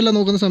 ഫോട്ടോ എല്ലാം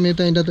നോക്കുന്ന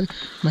സമയത്ത് അതിൻ്റെ അത്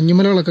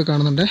മഞ്ഞുമലകളൊക്കെ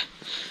കാണുന്നുണ്ട്.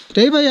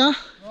 രേ ഭയ്യാ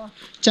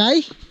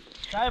ചായ്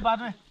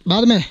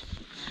ബാദമേ.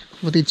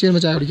 അപ്പോൾ തിരിച്ച്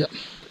വരുമ്പോൾ ചായ കുടിക്കാം.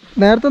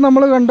 നേരത്തെ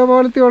നമ്മൾ കണ്ട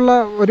പോലത്തെയുള്ള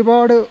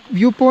ഒരുപാട്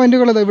വ്യൂ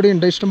പോയിൻറ്റുകൾ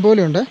ഇവിടെയുണ്ട്,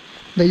 ഇഷ്ടംപോലെ ഉണ്ട്.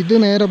 ഇത്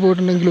നേരെ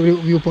പോയിട്ടുണ്ടെങ്കിൽ ഒരു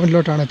വ്യൂ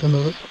പോയിൻറ്റിലോട്ടാണ്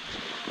എത്തുന്നത്.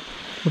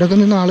 ഇവിടെയൊക്കെ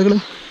നിന്ന് ആളുകൾ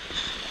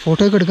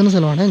ഫോട്ടോ ഒക്കെ എടുക്കുന്ന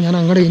സ്ഥലമാണ്. ഞാൻ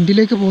അങ്ങോട്ട്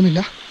എൻഡിലേക്ക്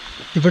പോകുന്നില്ല,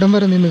 ഇവിടം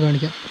വരെ നിന്ന്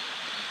കാണിക്കാം.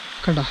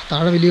 കണ്ട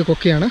താഴെ വലിയ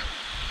കൊക്കയാണ്,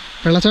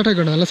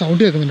 വെള്ളച്ചാട്ടമൊക്കെ ഉണ്ട്, നല്ല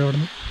സൗണ്ട് കേൾക്കുന്നുണ്ട് അവിടെ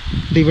നിന്ന്.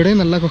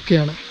 ഇവിടെയും നല്ല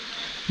കൊക്കയാണ്.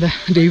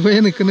 ദൈവയെ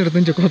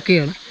നിൽക്കുന്നിടത്തും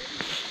കൊക്കയാണ്.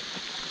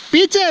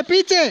 പീച്ചേ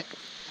പീച്ചേ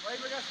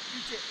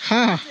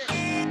ഹാ.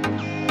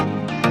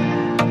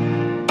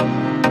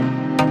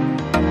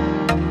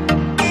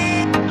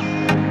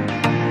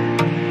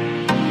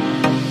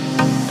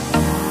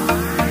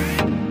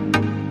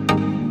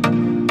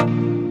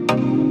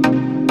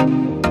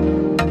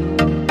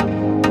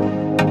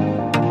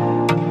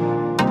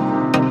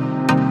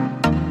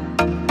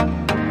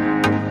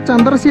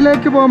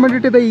 ചന്ദ്രശിലയ്ക്ക് പോകാൻ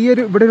വേണ്ടിയിട്ട് ഇത്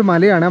ഇവിടെ ഒരു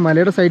മലയാണ്.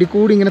 മലയുടെ സൈഡിൽ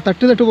കൂടി ഇങ്ങനെ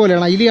തട്ട്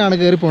പോലെയാണ്, അതിലാണ്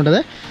കയറി പോകേണ്ടത്.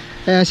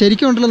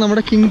 ശരിക്കും ഉണ്ടല്ലോ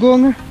നമ്മുടെ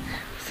കിങ്കോങ്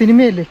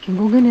സിനിമയല്ലേ,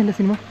 കിങ്കോങ് തന്നെയല്ലേ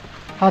സിനിമ,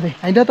 അതെ,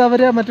 അതിൻ്റെ അകത്ത്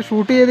അവർ മറ്റേ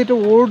ഷൂട്ട് ചെയ്തിട്ട്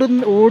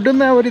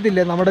ഓടുന്ന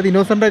ഒരിതില്ലേ നമ്മുടെ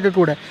ദിനോസറിൻ്റെ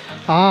കൂടെ,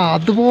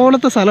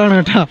 അതുപോലത്തെ സ്ഥലമാണ്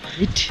കേട്ടോ.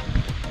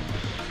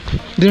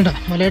 ഇത് കണ്ട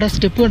മലയുടെ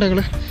സ്റ്റെപ്പ് കണ്ട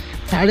നിങ്ങൾ,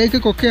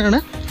 താഴേക്ക് കൊക്കയാണ്.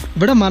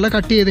 ഇവിടെ മല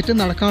കട്ട് ചെയ്തിട്ട്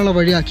നടക്കാനുള്ള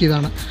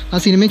വഴിയാക്കിയതാണ്. ആ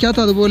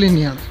സിനിമയ്ക്കകത്ത് അതുപോലെ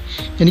തന്നെയാണ്.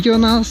 എനിക്ക്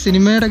തോന്നുന്നു ആ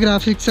സിനിമയുടെ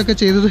ഗ്രാഫിക്സ് ഒക്കെ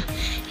ചെയ്തത്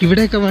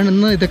ഇവിടെയൊക്കെ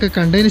വേണമെന്ന് ഇതൊക്കെ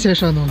കണ്ടതിന്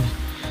ശേഷമാണെന്ന്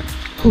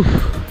തോന്നുന്നു.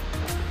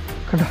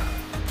 കണ്ടോ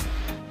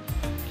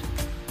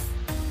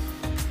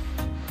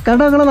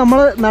കണ്ടോ നിങ്ങൾ, നമ്മൾ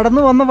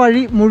നടന്നു വന്ന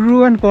വഴി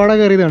മുഴുവൻ കോട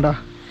കയറിയത് കണ്ടോ.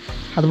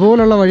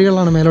 അതുപോലുള്ള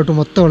വഴികളാണ് മേലോട്ട്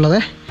മൊത്തം ഉള്ളത്.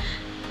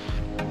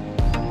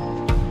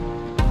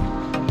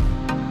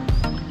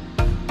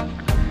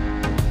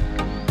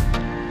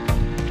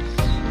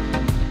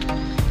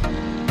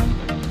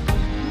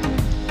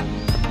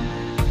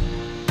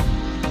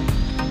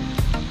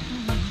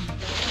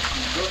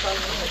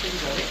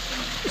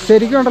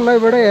 ശരിക്കും ഉണ്ടല്ലോ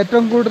ഇവിടെ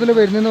ഏറ്റവും കൂടുതൽ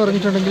വരുന്നതെന്ന്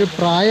പറഞ്ഞിട്ടുണ്ടെങ്കിൽ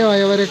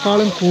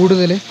പ്രായമായവരെക്കാളും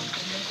കൂടുതൽ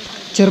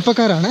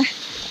ചെറുപ്പക്കാരാണ്.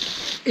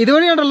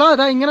 ഇതുവഴി ഉണ്ടല്ലോ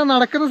അതാ ഇങ്ങനെ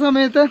നടക്കുന്ന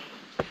സമയത്ത്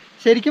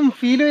ശരിക്കും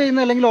ഫീൽ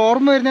ചെയ്യുന്ന അല്ലെങ്കിൽ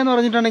ഓർമ്മ വരുന്നതെന്ന്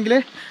പറഞ്ഞിട്ടുണ്ടെങ്കിൽ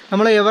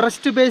നമ്മൾ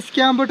എവറസ്റ്റ് ബേസ്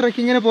ക്യാമ്പ്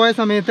ട്രെക്കിങ്ങിന് പോയ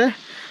സമയത്ത്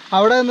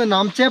അവിടെ നിന്ന്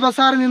നാംചെ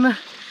ബസാറിൽ നിന്ന്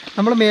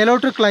നമ്മൾ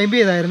മേലോട്ട് ക്ലൈംബ്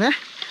ചെയ്തായിരുന്നേ.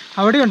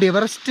 അവിടെയുണ്ട്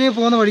എവറസ്റ്റ്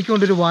പോകുന്ന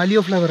വഴിക്കുണ്ട് വാലി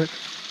ഓഫ് ഫ്ലവർ.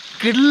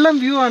 കിടിലം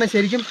വ്യൂ ആണ്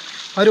ശരിക്കും.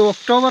 ഒരു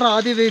ഒക്ടോബർ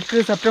ആദ്യ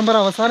വീക്ക് സെപ്റ്റംബർ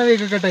അവസാന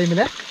വീക്കൊക്കെ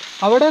ടൈമിൽ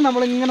അവിടെ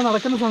നമ്മളിങ്ങനെ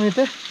നടക്കുന്ന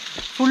സമയത്ത്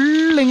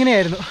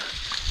ഫുള്ളിങ്ങനെയായിരുന്നു,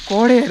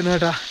 കോടയായിരുന്നു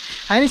കേട്ടോ.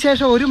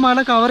 അതിനുശേഷം ഒരു മല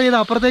കവർ ചെയ്ത്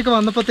അപ്പുറത്തേക്ക്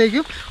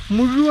വന്നപ്പോഴത്തേക്കും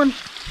മുഴുവൻ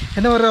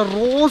എന്താ പറയുക,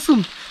 റോസും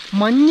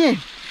മഞ്ഞയും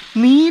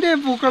നീരയും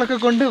പൂക്കളൊക്കെ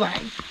കൊണ്ട്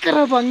ഭയങ്കര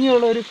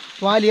ഭംഗിയുള്ള ഒരു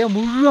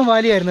മുഴുവൻ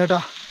വാലിയായിരുന്നു കേട്ടോ.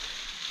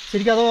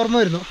 ശരിക്കും അത് ഓർമ്മ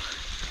വരുന്നു.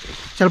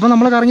 ചിലപ്പോൾ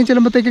നമ്മൾ കറങ്ങി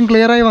ചെല്ലുമ്പോഴത്തേക്കും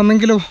ക്ലിയറായി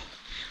വന്നെങ്കിലോ.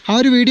 ആ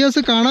ഒരു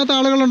വീഡിയോസ് കാണാത്ത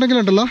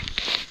ആളുകളുണ്ടെങ്കിലുണ്ടല്ലോ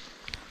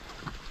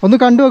ഒന്ന്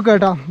കണ്ടു വെക്കുക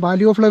കേട്ടോ.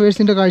 വാലി ഓഫ്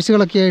ഫ്ലവേഴ്സിൻ്റെ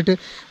കാഴ്ചകളൊക്കെ ആയിട്ട്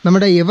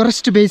നമ്മുടെ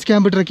എവറസ്റ്റ് ബേസ്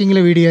ക്യാമ്പ്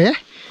ട്രെക്കിങ്ങിലെ വീഡിയോയെ.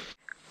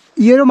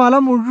 ഈ ഒരു മല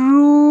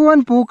മുഴുവൻ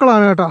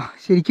പൂക്കളാണ് കേട്ടോ.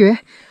 ശരിക്കും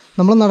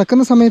നമ്മൾ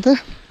നടക്കുന്ന സമയത്ത്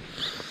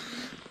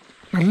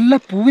നല്ല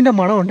പൂവിൻ്റെ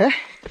മണമുണ്ട്.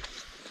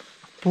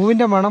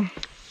 പൂവിൻ്റെ മണം,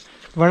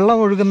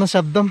 വെള്ളം ഒഴുകുന്ന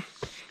ശബ്ദം,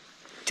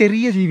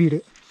 ചെറിയ ജീവിയുടെ.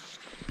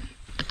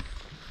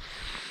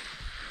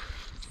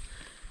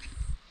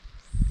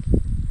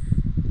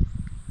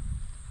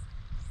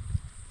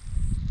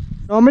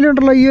 നോർമലി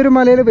ഉണ്ടല്ലോ ഈ ഒരു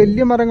മലയിൽ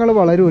വലിയ മരങ്ങൾ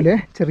വളരൂലേ,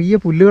 ചെറിയ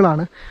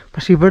പുല്ലുകളാണ്.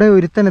 പക്ഷെ ഇവിടെ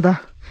ഒരുത്തനിതാ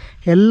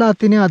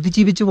എല്ലാത്തിനെയും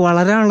അതിജീവിച്ച്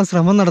വളരാനുള്ള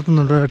ശ്രമം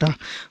നടത്തുന്നുണ്ട് കേട്ടോ.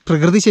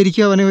 പ്രകൃതി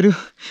ശരിക്കും അവനെ ഒരു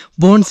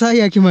ബോൺസായി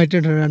ആക്കി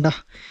മാറ്റിയിട്ടുണ്ട് കേട്ടോ.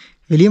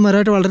 വലിയ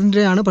മരമായിട്ട്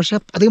വളരുന്നതാണ്, പക്ഷെ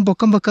അധികം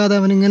പൊക്കം വെക്കാതെ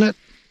അവനിങ്ങനെ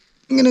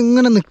ഇങ്ങനെ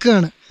ഇങ്ങനെ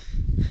നിൽക്കുകയാണ്.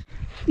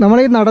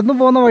 നമ്മളീ നടന്നു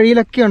പോകുന്ന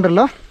വഴിയിലൊക്കെ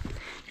ഉണ്ടല്ലോ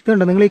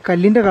ഇതുണ്ട്, നിങ്ങൾ ഈ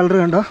കല്ലിൻ്റെ കളർ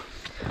കണ്ടോ,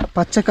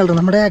 പച്ച കളർ,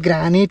 നമ്മുടെ ആ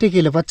ഗ്രാനൈറ്റൊക്കെ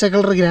ഇല്ലേ, പച്ച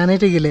കളർ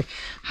ഗ്രാനൈറ്റൊക്കെ ഇല്ലേ,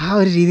 ആ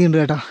ഒരു രീതി ഉണ്ട്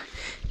കേട്ടോ.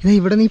 ഇത്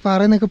ഇവിടെ നിന്ന് ഈ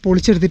പാറയെന്നൊക്കെ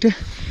പൊളിച്ചെടുത്തിട്ട്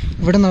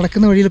ഇവിടെ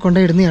നടക്കുന്ന വഴിയിൽ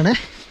കൊണ്ടുപോയി ഇടുന്നതാണേ.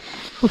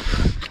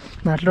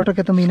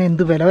 നാട്ടിലോട്ടൊക്കെ എത്തുമ്പോൾ ഇതിനെ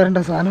എന്ത് വില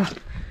വരേണ്ട സാധനം.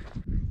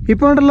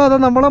 ഇപ്പോൾ ഉണ്ടല്ലോ അത്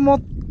നമ്മളെ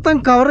മൊത്തം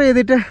കവർ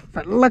ചെയ്തിട്ട്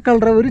വെള്ള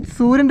കളർ, ഒരു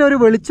സൂര്യൻ്റെ ഒരു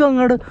വെളിച്ചം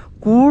അങ്ങോട്ട്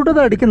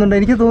കൂടുതൽ അടിക്കുന്നുണ്ട്.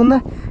 എനിക്ക്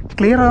തോന്നുന്നത്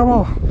ക്ലിയർ ആകുമോ,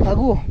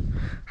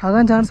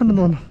 ആകാൻ ചാൻസ്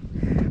ഉണ്ടെന്ന് തോന്നുന്നു.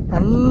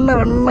 നല്ല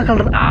വെള്ള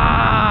കളർ.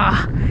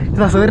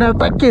 ഇതാ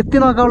സൂര്യനകത്തൊക്കെ എത്തി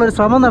നോക്കാനുള്ളൊരു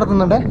ശ്രമം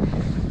നടത്തുന്നുണ്ട്.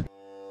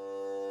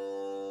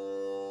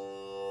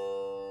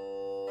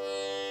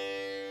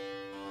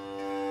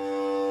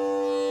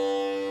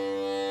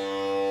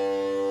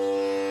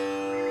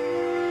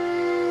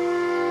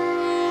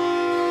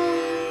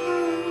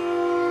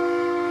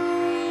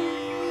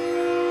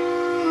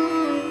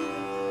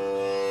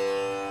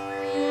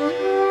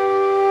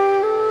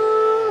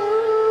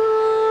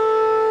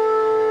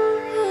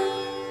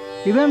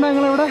 ഇത് കണ്ട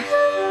ഞങ്ങളിവിടെ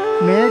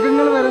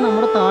മേഘങ്ങൾ വരെ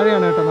നമ്മുടെ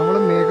താഴെയാണ് കേട്ടോ. നമ്മൾ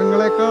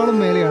മേഘങ്ങളെക്കാളും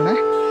മേലെയാണ്.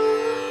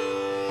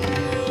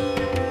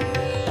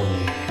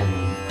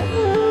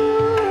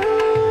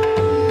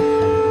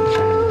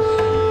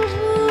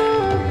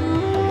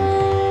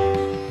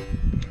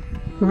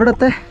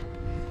 ഇവിടുത്തെ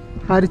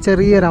ആ ഒരു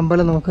ചെറിയൊരു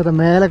അമ്പലം നമുക്കത്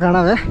മേലെ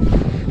കാണാവേ.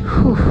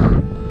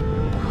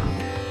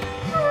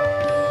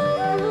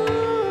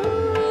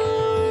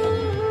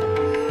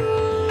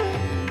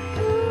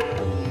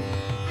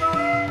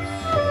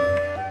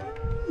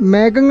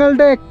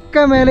 മേഘങ്ങളുടെ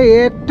ഒക്കെ മേലെ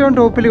ഏറ്റവും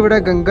ടോപ്പിൽ ഇവിടെ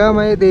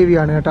ഗംഗാമയ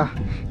ദേവിയാണ് കേട്ടോ.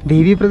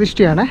 ദേവി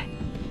പ്രതിഷ്ഠയാണ്.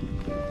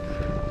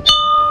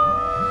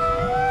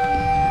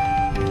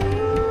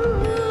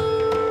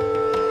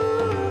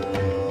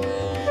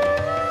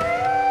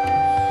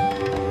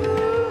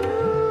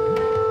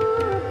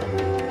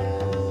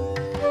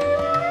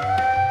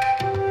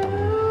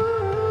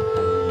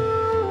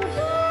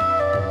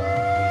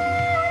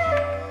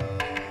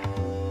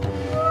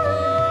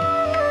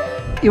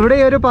 ഇവിടെ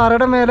ഈ ഒരു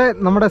പാറയുടെ മേലെ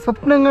നമ്മുടെ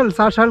സ്വപ്നങ്ങൾ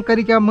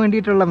സാക്ഷാത്കരിക്കാൻ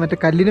വേണ്ടിയിട്ടുള്ള മറ്റേ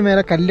കല്ലിന്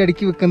മേലെ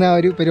കല്ലടുക്കി വെക്കുന്ന ആ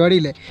ഒരു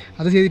പരിപാടിയില്ലേ,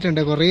 അത്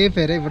ചെയ്തിട്ടുണ്ട്. കുറേ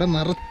പേര് ഇവിടെ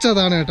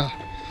നിറച്ചതാണ് കേട്ടോ.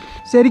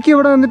 ശരിക്കും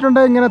ഇവിടെ വന്നിട്ടുണ്ട്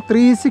ഇങ്ങനെ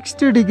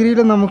 360 ഡിഗ്രിയിൽ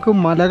നമുക്ക്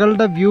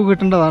മലകളുടെ വ്യൂ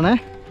കിട്ടേണ്ടതാണ്.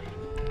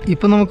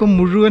 ഇപ്പം നമുക്ക്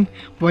മുഴുവൻ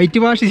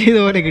വൈറ്റ് വാഷ് ചെയ്ത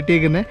പോലെ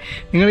കിട്ടിയേക്കുന്നത്.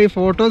 നിങ്ങൾ ഈ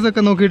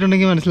ഫോട്ടോസൊക്കെ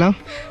നോക്കിയിട്ടുണ്ടെങ്കിൽ മനസ്സിലാവും,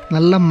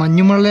 നല്ല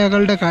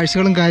മഞ്ഞുമലകളുടെ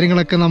കാഴ്ചകളും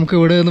കാര്യങ്ങളൊക്കെ നമുക്ക്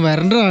ഇവിടെ നിന്ന്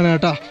വരേണ്ടതാണ്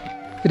കേട്ടോ.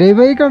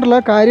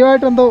 രവിക്കുണ്ടല്ലോ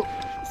കാര്യമായിട്ട് എന്തോ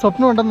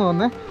സ്വപ്നം ഉണ്ടെന്ന്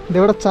തോന്നേ.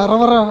 ഇതിവിടെ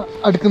ചറവറ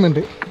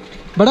അടുക്കുന്നുണ്ട്.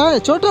 बड़ा है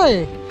छोटा है?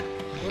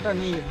 छोटा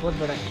नहीं है, बहुत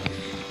बड़ा है,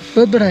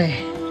 बहुत बड़ा है,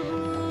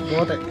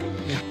 बहुत है.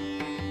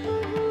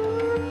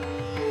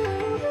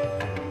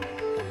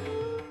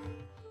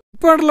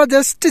 ഇപ്പോഴുള്ള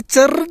ജസ്റ്റ്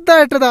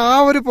ചെറുതായിട്ടത് ആ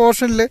ഒരു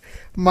പോർഷനിൽ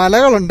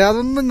മലകളുണ്ട്.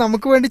 അതൊന്നും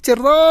നമുക്ക് വേണ്ടി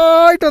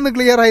ചെറുതായിട്ടൊന്ന്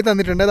ക്ലിയർ ആയി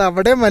തന്നിട്ടുണ്ട്. അത്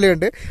അവിടെ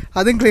മലയുണ്ട്,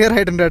 അതും ക്ലിയർ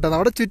ആയിട്ടുണ്ട് കേട്ടോ.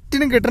 നമ്മുടെ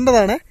ചുറ്റിനും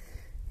കിട്ടേണ്ടതാണ്.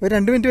 ഒരു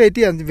 2 മിനിറ്റ്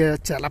വെയിറ്റ് ചെയ്യാം,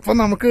 ചിലപ്പോൾ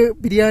നമുക്ക്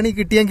ബിരിയാണി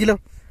കിട്ടിയെങ്കിലോ.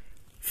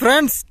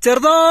 ഫ്രണ്ട്സ്,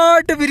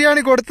 ചെറുതായിട്ട്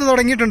ബിരിയാണി കൊടുത്ത്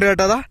തുടങ്ങിയിട്ടുണ്ട്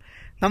കേട്ടോ. അതാ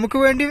നമുക്ക്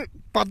വേണ്ടി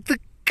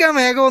പതുക്കെ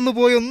മേഘം ഒന്ന്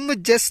പോയി ഒന്ന്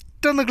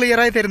ജസ്റ്റ് ഒന്ന് ക്ലിയർ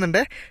ആയി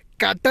തരുന്നുണ്ട്.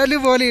 കടല്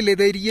പോലെയില്ല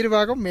ഇത്. ഈ ഒരു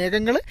ഭാഗം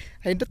മേഘങ്ങൾ,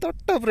 അതിൻ്റെ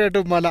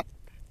തൊട്ടപ്പുറമായിട്ട് മല.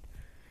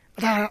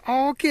 അതാ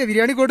ഓക്കെ,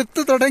 ബിരിയാണി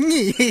കൊടുത്ത്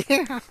തുടങ്ങി.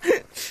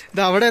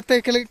 ഇത്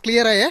അവിടത്തേക്ക്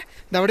ക്ലിയർ ആയേ.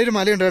 ഇത് അവിടെ ഒരു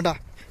മലയുണ്ട് കേട്ടോ.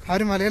 ആ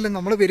ഒരു മലയിൽ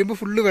നമ്മൾ വരുമ്പോൾ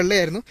ഫുള്ള്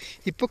വെള്ളയായിരുന്നു.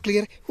 ഇപ്പോൾ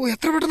ക്ലിയർ. ഓ,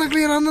 എത്ര പെട്ടെന്ന്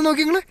ക്ലിയർ ആണെന്ന്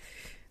നോക്കി നിങ്ങൾ.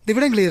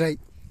 ഇതിവിടെയും ക്ലിയർ ആയി.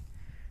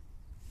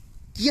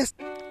 Yes,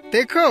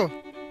 തേക്കോ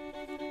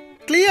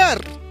clear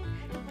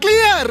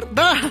clear.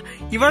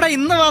 ഇവിടെ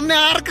ഇന്ന് വന്ന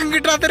ആർക്കും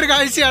കിട്ടാത്തൊരു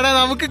കാഴ്ചയാണ്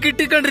നമുക്ക്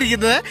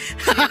കിട്ടിക്കൊണ്ടിരിക്കുന്നത്.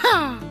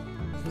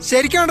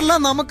 ശരിക്കുണ്ടല്ലോ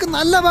നമുക്ക്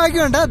നല്ല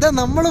ഭാഗ്യമുണ്ട്. അതെ,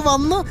 നമ്മൾ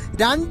വന്നു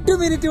 2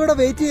 മിനിറ്റ് ഇവിടെ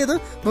വെയിറ്റ് ചെയ്തു.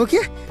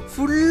 നോക്കിയേ,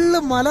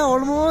 ഫുള്ള് മല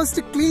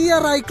ഓൾമോസ്റ്റ്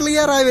ക്ലിയർ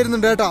ആയി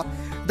വരുന്നുണ്ട് കേട്ടോ.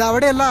 ഇത്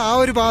അവിടെയല്ല, ആ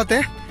ഒരു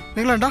ഭാഗത്തെ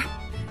നിങ്ങളുണ്ടോ,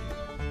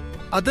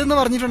 അതെന്ന്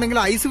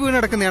പറഞ്ഞിട്ടുണ്ടെങ്കിൽ ഐസ് വീണ്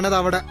കിടക്കുന്നതാണ്. അത്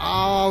അവിടെ ആ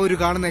ഒരു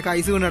കാണുന്നേക്ക്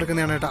ഐസ് വീണ്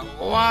കിടക്കുന്നതാണ് കേട്ടോ.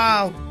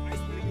 വാവ്,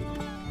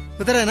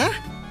 ഇതരേനാ.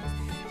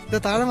 ഇത്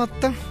താഴെ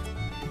മൊത്തം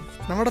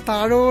നമ്മുടെ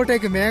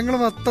താഴോട്ടേക്ക്, മേഘങ്ങൾ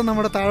മൊത്തം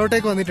നമ്മുടെ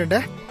താഴോട്ടേക്ക് വന്നിട്ടുണ്ട്.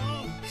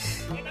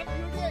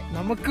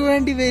 നമുക്ക്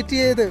വേണ്ടി വെയിറ്റ്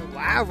ചെയ്ത്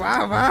വാ വാ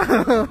വാ.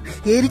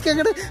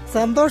 എനിക്കങ്ങോട്ട്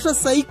സന്തോഷം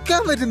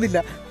സഹിക്കാൻ പറ്റുന്നില്ല.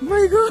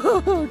 മൈ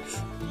ഗോഡ്,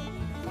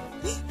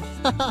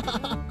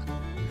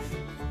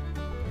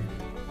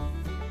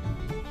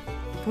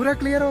 पूरा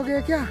क्लियर हो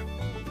गया क्या?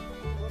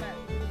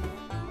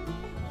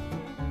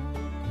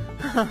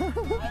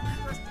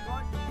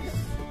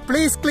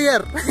 Please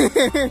clear.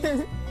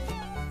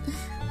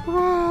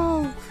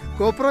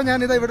 ഗോപ്രോ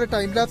ഞാനിതാ ഇവിടെ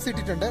ടൈം ലാപ്സ്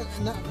ഇട്ടിട്ടുണ്ട്.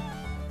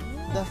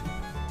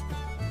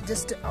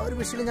 ജസ്റ്റ് ആ ഒരു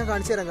വിഷയം ഞാൻ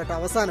കാണിച്ചു തരാം കേട്ടോ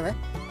അവസാനമേ.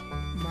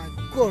 മൈ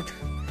ഗോഡ്,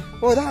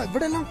 ഓ ഇതാ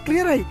ഇവിടെ എല്ലാം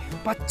ക്ലിയർ ആയി.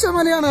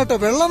 പച്ചമലയാണ് കേട്ടോ,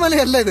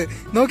 വെള്ളമലയല്ല ഇത്.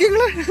 നോക്കി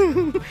നിങ്ങള്.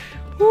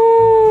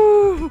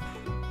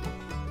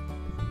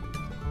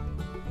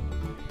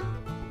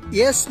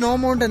 സ്നോ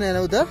മൗണ്ടൻ ആണ്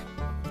ഇത്.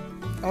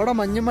 അവിടെ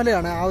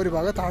മഞ്ഞുമലയാണ് ആ ഒരു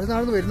ഭാഗം.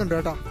 താഴ്ന്നു വരുന്നുണ്ട്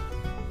കേട്ടോ.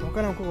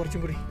 നോക്കാം നമുക്ക്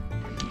കുറച്ചും കൂടി.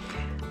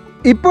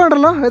 ഇപ്പോൾ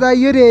ഉണ്ടല്ലോ ഇതാ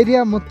ഈ ഒരു ഏരിയ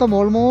മൊത്തം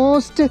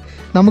ഓൾമോസ്റ്റ്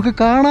നമുക്ക്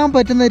കാണാൻ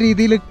പറ്റുന്ന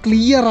രീതിയിൽ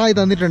ക്ലിയർ ആയി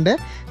തന്നിട്ടുണ്ട്.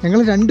 ഞങ്ങൾ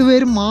 2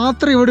 പേരും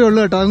മാത്രമേ ഇവിടെ ഉള്ളൂ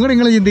കേട്ടോ. അതും കൂടെ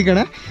നിങ്ങൾ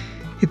ചിന്തിക്കണേ.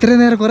 ഇത്രയും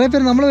നേരം കുറേ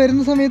പേര് നമ്മൾ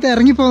വരുന്ന സമയത്ത്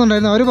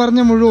ഇറങ്ങിപ്പോകുന്നുണ്ടായിരുന്നു. അവർ പറഞ്ഞ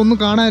മുഴുവൻ ഒന്നും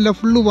കാണാനില്ല,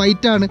 ഫുള്ള്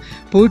വൈറ്റാണ്,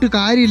 പോയിട്ട്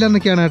കാര്യമില്ല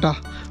എന്നൊക്കെയാണ് കേട്ടോ.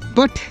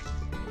 ബട്ട്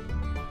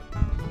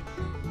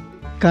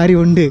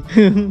കാര്യമുണ്ട്.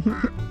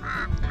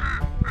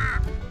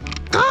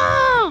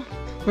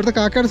 ഇവിടുത്തെ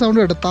കാക്കയുടെ സൗണ്ട്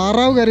കേട്ടോ.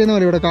 താറാവ് കരയുന്ന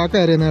പോലെ ഇവിടെ കാക്ക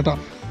കരയുന്ന കേട്ടോ.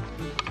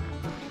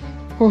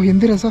 ഓ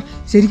എന്ത് രസം.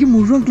 ശരിക്കും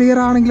മുഴുവൻ ക്ലിയർ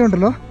ആണെങ്കിലും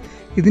ഉണ്ടല്ലോ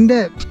ഇതിൻ്റെ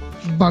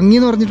ഭംഗി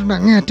എന്ന് പറഞ്ഞിട്ടുണ്ട്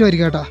അങ്ങനെ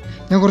അറ്റമായിരിക്കും കേട്ടോ.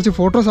 ഞാൻ കുറച്ച്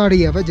ഫോട്ടോസ് ആഡ്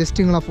ചെയ്യാം. അപ്പോൾ ജസ്റ്റ്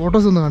നിങ്ങൾ ആ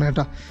ഫോട്ടോസ് ഒന്ന് കാണാം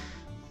കേട്ടോ.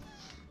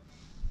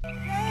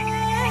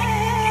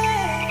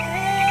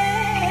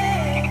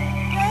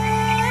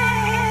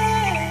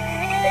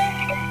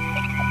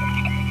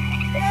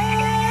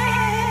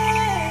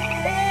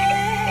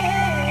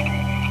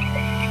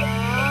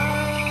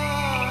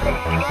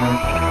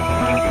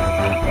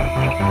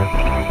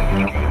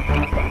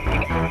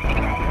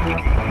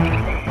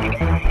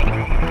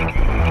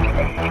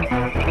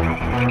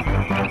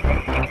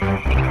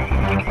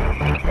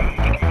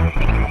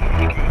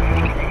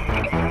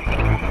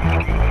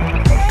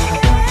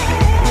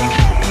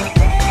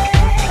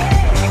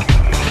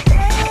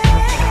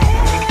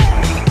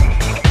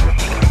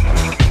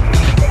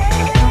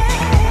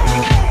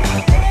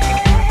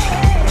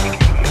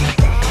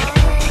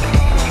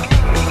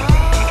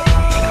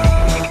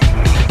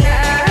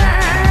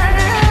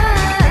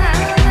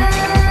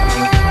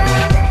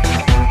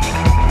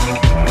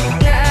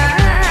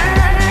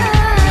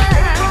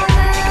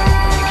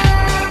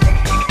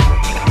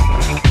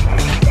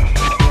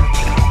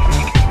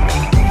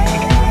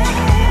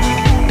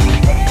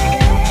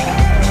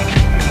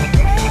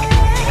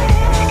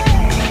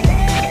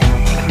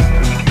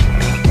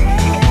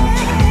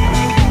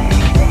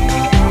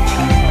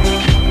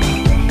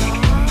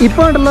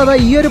 ഇപ്പോൾ ഉണ്ടല്ലോ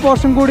ഈ ഒരു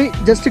പോർഷൻ കൂടി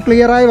ജസ്റ്റ്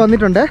ക്ലിയറായി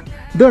വന്നിട്ടുണ്ട്.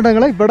 ഇതുകൊണ്ട്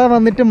നിങ്ങൾ ഇവിടെ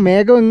വന്നിട്ട്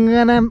മേഘം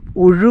ഇങ്ങനെ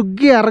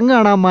ഒഴുകി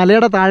ഇറങ്ങുകയാണ് ആ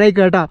മലയുടെ താഴേക്ക്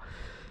കേട്ടോ.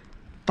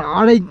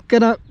 താഴെ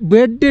ഇങ്ങനെ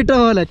ബെഡിട്ട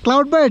പോലെ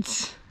ക്ലൗഡ് ബേഡ്സ്.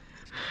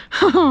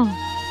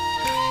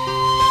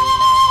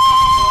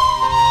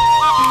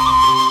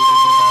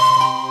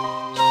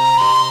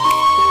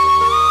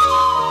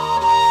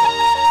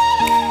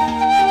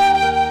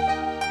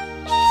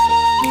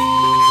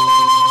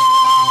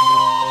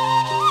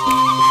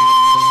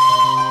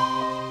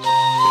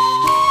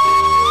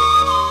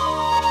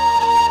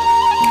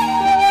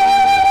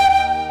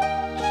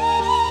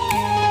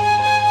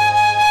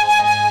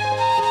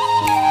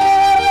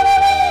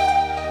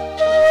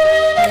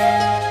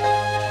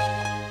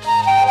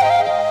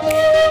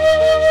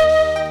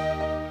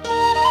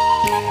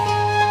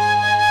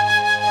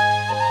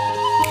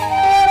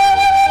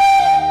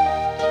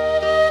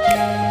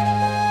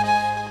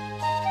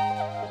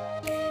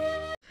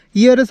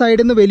 ഈ ഒരു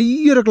സൈഡിൽ നിന്ന്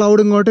വലിയൊരു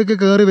ക്ലൗഡ് ഇങ്ങോട്ടേക്ക്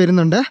കയറി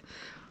വരുന്നുണ്ട്.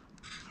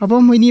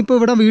 അപ്പം ഇനിയിപ്പോൾ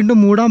ഇവിടെ വീണ്ടും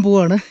മൂടാൻ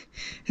പോവാണ്.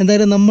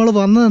 എന്തായാലും നമ്മൾ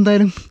വന്നത്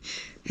എന്തായാലും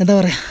എന്താ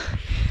പറയുക,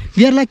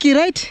 വി ആർ ലക്കി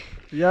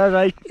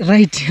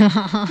റൈറ്റ്.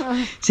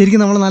 ശരിക്കും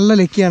നമ്മൾ നല്ല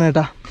ലക്കിയാണ്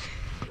കേട്ടോ.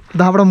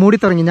 ഇത് അവിടെ മൂടി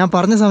തുടങ്ങി. ഞാൻ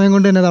പറഞ്ഞ സമയം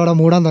കൊണ്ട് തന്നെ അത് അവിടെ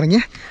മൂടാൻ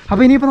തുടങ്ങി.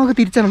 അപ്പോൾ ഇനിയിപ്പോൾ നമുക്ക്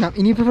തിരിച്ചിറങ്ങാം.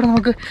 ഇനിയിപ്പോൾ ഇവിടെ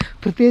നമുക്ക്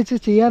പ്രത്യേകിച്ച്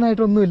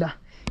ചെയ്യാനായിട്ടൊന്നുമില്ല.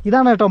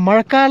 ഇതാണ് കേട്ടോ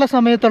മഴക്കാല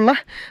സമയത്തുള്ള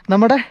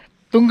നമ്മുടെ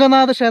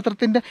തുംഗനാഥ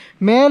ക്ഷേത്രത്തിൻ്റെ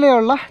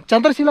മേലെയുള്ള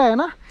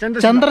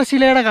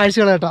ചന്ദ്രശിലയുടെ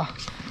കാഴ്ചകൾ കേട്ടോ.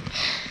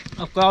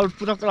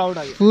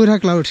 പൂര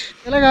ക്ലൗഡ്.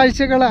 ചില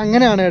കാഴ്ചകൾ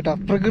അങ്ങനെയാണ് കേട്ടോ.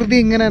 പ്രകൃതി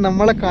ഇങ്ങനെ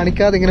നമ്മളെ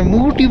കാണിക്കാതെ ഇങ്ങനെ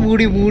മൂടി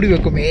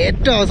വെക്കും.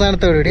 ഏറ്റവും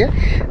അവസാനത്തോടുകൂടി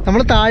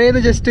നമ്മൾ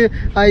താഴേന്ന് ജസ്റ്റ്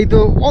ഇത്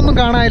ഒന്നും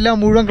കാണാനില്ല,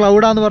 മുഴുവൻ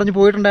ക്ലൗഡാന്ന് പറഞ്ഞ്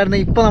പോയിട്ടുണ്ടായിരുന്നു.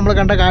 ഇപ്പോൾ നമ്മൾ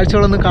കണ്ട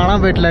കാഴ്ചകളൊന്നും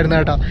കാണാൻ പറ്റില്ലായിരുന്നു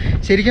കേട്ടോ.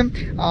 ശരിക്കും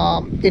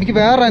എനിക്ക്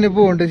വേറൊരു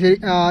അനുഭവമുണ്ട്.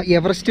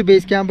 എവറസ്റ്റ്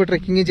ബേസ് ക്യാമ്പ്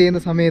ട്രെക്കിങ്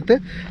ചെയ്യുന്ന സമയത്ത്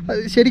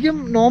ശരിക്കും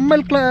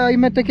നോർമൽ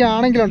ക്ലൈമറ്റൊക്കെ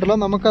ആണെങ്കിലുണ്ടല്ലോ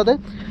നമുക്കത്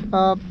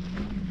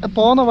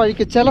പോകുന്ന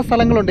വഴിക്ക് ചില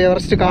സ്ഥലങ്ങളുണ്ട്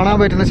എവറസ്റ്റ് കാണാൻ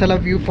പറ്റുന്ന ചില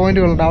വ്യൂ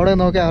പോയിന്റുകളുണ്ട്. അവിടെ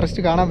നോക്കി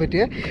എവറസ്റ്റ് കാണാൻ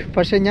പറ്റിയേ.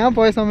 പക്ഷേ ഞാൻ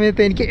പോയ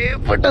സമയത്ത് എനിക്ക്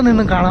എവിടെ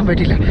നിന്നും കാണാൻ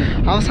പറ്റില്ല.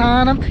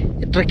 അവസാനം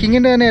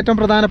ട്രെക്കിങ്ങിൻ്റെ തന്നെ ഏറ്റവും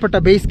പ്രധാനപ്പെട്ട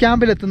ബേസ്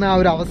ക്യാമ്പിലെത്തുന്ന ആ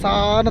ഒരു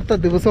അവസാനത്തെ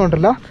ദിവസം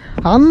ഉണ്ടല്ലോ,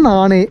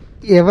 അന്നാണ്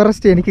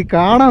എവറസ്റ്റ് എനിക്ക്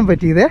കാണാൻ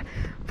പറ്റിയത്.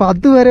 അപ്പോൾ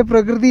അതുവരെ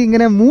പ്രകൃതി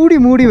ഇങ്ങനെ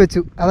മൂടി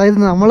വെച്ചു.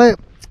 അതായത് നമ്മൾ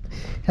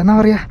എന്താ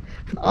പറയുക,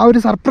 ആ ഒരു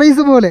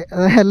സർപ്രൈസ് പോലെ.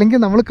 അല്ലെങ്കിൽ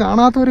നമ്മൾ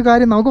കാണാത്ത ഒരു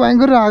കാര്യം നമുക്ക്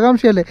ഭയങ്കര ഒരു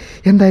ആകാംക്ഷയല്ലേ,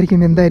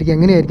 എന്തായിരിക്കും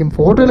എങ്ങനെയായിരിക്കും.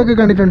 ഫോട്ടോയിലൊക്കെ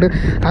കണ്ടിട്ടുണ്ട്.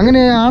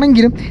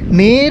 അങ്ങനെയാണെങ്കിലും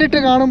നേരിട്ട്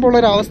കാണുമ്പോൾ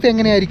ഒരു അവസ്ഥ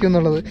എങ്ങനെയായിരിക്കും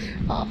എന്നുള്ളത്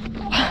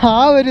ആ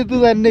ഒരു ഇത്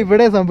തന്നെ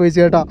ഇവിടെ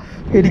സംഭവിച്ചു കേട്ടോ.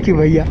 എനിക്ക്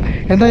വയ്യ.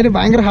 എന്തായാലും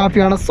ഭയങ്കര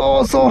ഹാപ്പിയാണ്.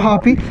 So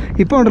happy.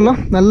 ഇപ്പോൾ ഉണ്ടല്ലോ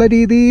നല്ല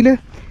രീതിയിൽ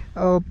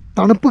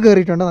തണുപ്പ്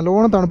കയറിയിട്ടുണ്ട്.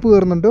 നല്ലോണം തണുപ്പ്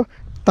കയറുന്നുണ്ട്.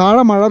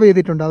 താഴെ മഴ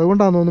പെയ്തിട്ടുണ്ട്.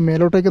 അതുകൊണ്ടാണ് തോന്നുന്നു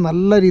മേലോട്ടേക്ക്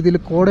നല്ല രീതിയിൽ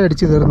കോട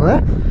അടിച്ച് കയറുന്നത്.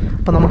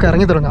 അപ്പോൾ നമുക്ക്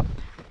ഇറങ്ങി തുടങ്ങാം.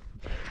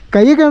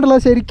 കൈയൊക്കെ ഉണ്ടല്ലോ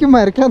ശരിക്കും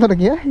മരയ്ക്കാൻ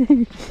തുടങ്ങിയ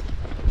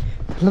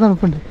നല്ല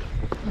തണുപ്പുണ്ട്.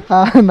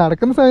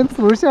 നടക്കുന്ന സമയത്ത്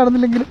സൂക്ഷിച്ച്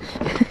നടന്നില്ലെങ്കിൽ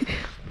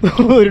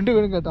ഉരുണ്ട്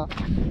വീഴും കേട്ടോ.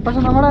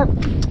 പക്ഷെ നമ്മുടെ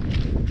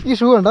ഈ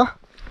ഷൂ ഉണ്ടോ,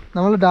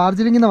 നമ്മൾ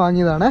ഡാർജിലിംഗിൽ നിന്ന്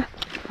വാങ്ങിയതാണ്.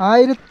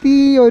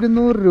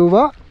 1100 രൂപ.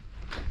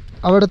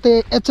 അവിടുത്തെ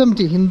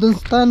HMT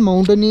ഹിന്ദുസ്ഥാൻ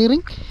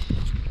മൗണ്ടനിയറിങ്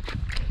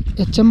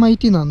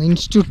HMIT എന്നാണ്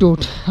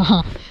ഇൻസ്റ്റിറ്റ്യൂട്ട്.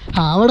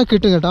 അവിടെ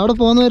കിട്ടും കേട്ടോ. അവിടെ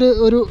പോകുന്നവർ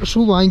ഒരു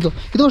ഷൂ വാങ്ങിക്കോ.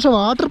 ഇത് പക്ഷേ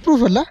വാട്ടർ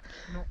പ്രൂഫ് അല്ല,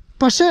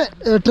 പക്ഷേ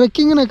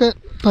ട്രെക്കിങ്ങിനൊക്കെ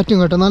പറ്റും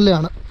കേട്ടോ.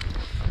 നല്ലതാണ്.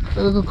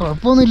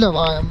 കുഴപ്പമൊന്നുമില്ല.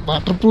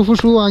 വാട്ടർ പ്രൂഫ്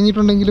ഷൂ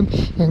വാങ്ങിയിട്ടുണ്ടെങ്കിലും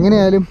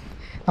എങ്ങനെയായാലും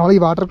നമ്മൾ ഈ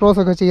വാട്ടർ ക്രോസ്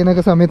ഒക്കെ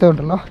ചെയ്യുന്നൊക്കെ സമയത്ത്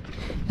ഉണ്ടല്ലോ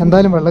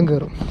എന്തായാലും വെള്ളം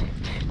കയറും.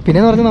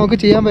 പിന്നെയെന്ന് പറഞ്ഞാൽ നമുക്ക്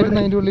ചെയ്യാൻ പറ്റുന്ന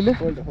അതിൻ്റെ ഉള്ളിൽ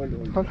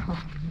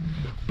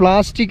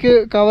പ്ലാസ്റ്റിക്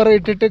കവർ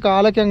ഇട്ടിട്ട്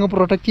കാലൊക്കെ അങ്ങ്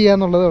പ്രൊട്ടക്റ്റ്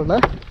ചെയ്യാന്നുള്ളതേ ഉള്ളൂ.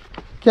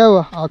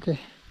 ക്യാവുക ഓക്കെ.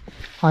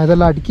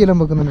 ഇതെല്ലാം അടുക്കിയെല്ലാം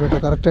വെക്കുന്നുണ്ട് കേട്ടോ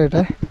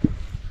കറക്റ്റായിട്ട്.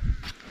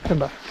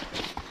 കണ്ടോ,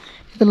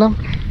 ഇതെല്ലാം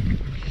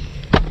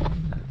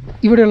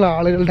ഇവിടെയുള്ള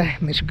ആളുകളുടെ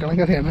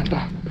നിഷ്കളങ്കതയാണ്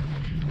കേട്ടോ.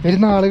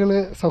 വരുന്ന ആളുകൾ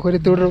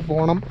സൗകര്യത്തോടെ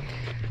പോകണം.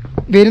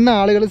 വരുന്ന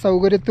ആളുകൾ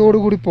സൗകര്യത്തോടു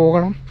കൂടി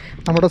പോകണം.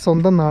 നമ്മുടെ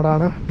സ്വന്തം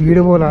നാടാണ്, വീട്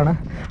പോലാണ്.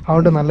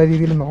 അതുകൊണ്ട് നല്ല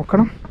രീതിയിൽ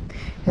നോക്കണം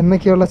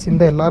എന്നൊക്കെയുള്ള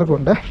ചിന്ത എല്ലാവർക്കും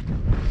ഉണ്ട്.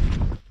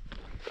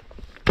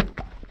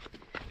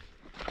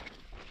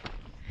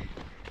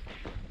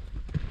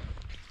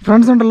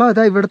 ഫ്രണ്ട്സ് ഉണ്ടല്ലോ,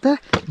 അതാ ഇവിടുത്തെ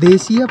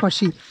ദേശീയ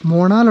പക്ഷി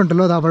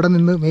മോണാലുണ്ടല്ലോ, അത് അവിടെ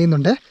നിന്ന്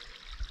മേയുന്നുണ്ട്.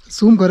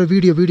 സൂം കുറേ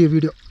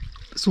വീഡിയോ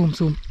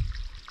സൂം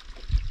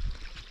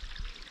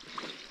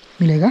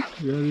मिलेगा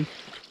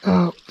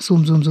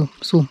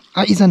सूम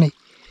ऐसा नहीं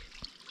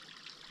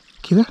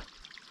किधर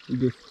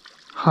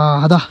हाँ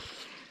अदा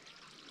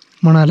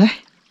മണാലേ.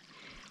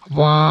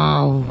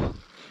 വാവ്,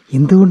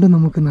 എന്തുകൊണ്ട്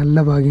നമുക്ക്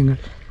നല്ല ഭാഗ്യങ്ങൾ.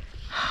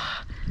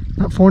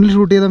 ഫോണിൽ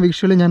ഷൂട്ട് ചെയ്ത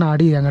വിഷ്വൽ ഞാൻ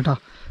ആഡ് ചെയ്യാം കേട്ടോ.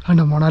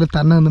 അതുകൊണ്ട് മണാലി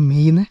തന്നെ നിന്ന്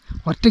മെയ്യുന്നത്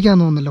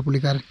ഒറ്റയ്ക്കാന്ന് തോന്നുന്നില്ല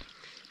പുള്ളിക്കാരൻ.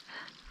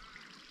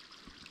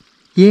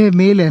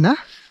 മെയിലേനാ?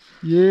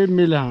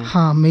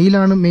 ഹാ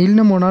മെയിലാണ്.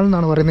 മെയിലിനെ മൊണാൽ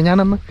എന്നാണ്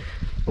പറയുന്നത്.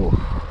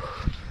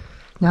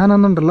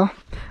 ഞാനന്നുണ്ടല്ലോ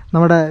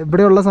നമ്മുടെ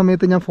ഇവിടെയുള്ള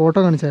സമയത്ത് ഞാൻ ഫോട്ടോ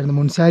കാണിച്ചായിരുന്നു,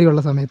 മുൻസാരി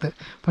ഉള്ള സമയത്ത്.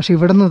 പക്ഷേ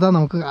ഇവിടെ നിന്ന് ഇതാ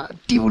നമുക്ക്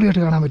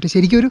അടിപൊളിയായിട്ട് കാണാൻ പറ്റും.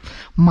 ശരിക്കും ഒരു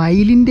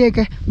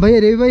മയിലിൻ്റെയൊക്കെ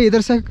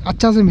ഇതർ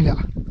അച്ചാസമില്ല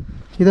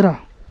ഇതറാ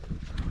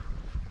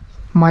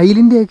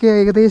മയിലിൻ്റെയൊക്കെ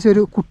ഏകദേശം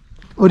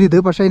ഒരിത്.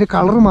 പക്ഷേ അതിൻ്റെ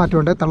കളർ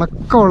മാറ്റമുണ്ട്,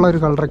 തിളക്കമുള്ള ഒരു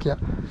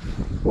കളറൊക്കെയാണ്.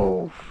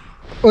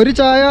 ഒരു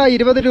ചായ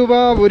 20 രൂപ,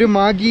 ഒരു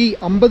മാഗി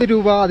 50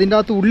 രൂപ, അതിൻ്റെ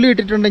അകത്ത് ഉള്ളി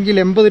ഇട്ടിട്ടുണ്ടെങ്കിൽ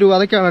 80 രൂപ.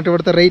 അതൊക്കെയാണ് കേട്ടോ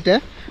ഇവിടുത്തെ റേറ്റ്.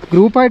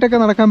 ഗ്രൂപ്പായിട്ടൊക്കെ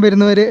നടക്കാൻ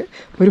വരുന്നവർ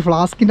ഒരു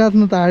ഫ്ലാസ്കിൻ്റെ അകത്ത്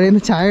നിന്ന് താഴെ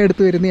നിന്ന് ചായ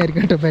എടുത്ത്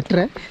വരുന്നതായിരിക്കും കേട്ടോ ബെറ്റർ.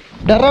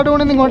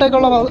 ഡെറാഡൂണിൽ നിന്ന്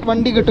ഇങ്ങോട്ടേക്കുള്ള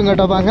വണ്ടി കിട്ടും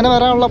കേട്ടോ. അപ്പോൾ അങ്ങനെ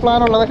വരാനുള്ള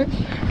പ്ലാനുള്ളവർ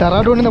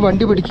ഡെറാഡൂണിൽ നിന്ന്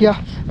വണ്ടി പിടിക്കുക,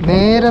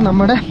 നേരെ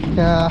നമ്മുടെ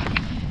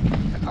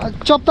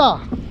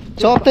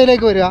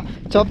ചോപ്തയിലേക്ക് വരിക.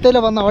 ചോപ്തയിൽ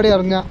വന്ന് അവിടെ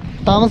ഇറങ്ങുക.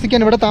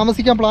 ഇവിടെ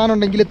താമസിക്കാൻ പ്ലാൻ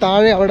ഉണ്ടെങ്കിൽ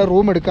താഴെ അവിടെ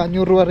റൂം എടുക്കുക.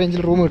 500 രൂപ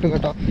റേഞ്ചിൽ റൂം കിട്ടും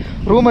കേട്ടോ.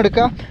 റൂം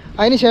എടുക്കുക.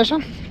 അതിന് ശേഷം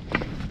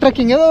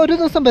ട്രക്കിങ്, അത് ഒരു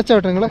ദിവസം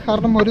വെച്ചാട്ടോ നിങ്ങൾ,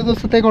 കാരണം ഒരു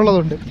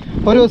ദിവസത്തേക്കുള്ളതുണ്ട്.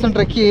 ഒരു ദിവസം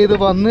ട്രക്ക് ചെയ്ത്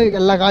വന്ന്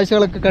എല്ലാ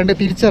കാഴ്ചകളൊക്കെ കണ്ട്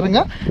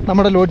തിരിച്ചിറങ്ങുക,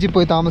 നമ്മുടെ ലോഡ്ജിൽ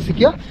പോയി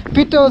താമസിക്കുക.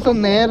 പിറ്റേ ദിവസം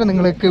നേരെ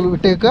നിങ്ങൾക്ക്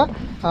വിട്ടേക്കുക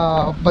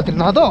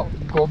ബദ്രിനാഥോ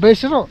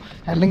ഗോപേശ്വരോ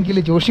അല്ലെങ്കിൽ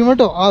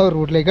ജോഷിമഠോ ആ ഒരു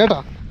റൂട്ടിലേക്ക് കേട്ടോ.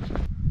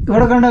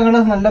 ഇവിടെ കണ്ട ഞങ്ങൾ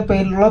നല്ല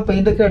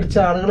പെയിൻ്റൊക്കെ അടിച്ച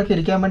ആളുകളൊക്കെ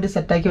ഇരിക്കാൻ വേണ്ടി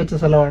സെറ്റാക്കി വെച്ച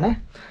സ്ഥലമാണ്.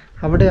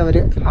 അവിടെ അവർ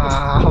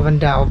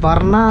അവൻ്റെ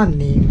അപർണ,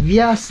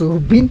 നിവ്യ,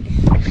 സുബിൻ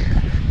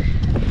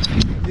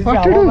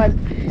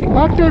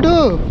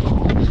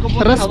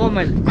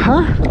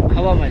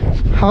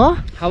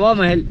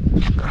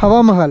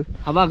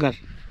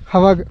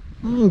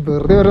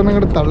വെറുതെ ഓരോ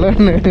നിങ്ങളുടെ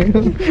തള്ളാണ്.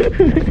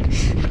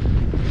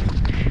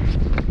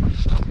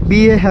 B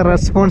A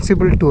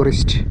responsible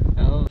tourist.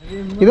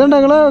 ഇതുകൊണ്ട്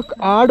ഞങ്ങൾ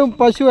ആടും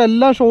പശു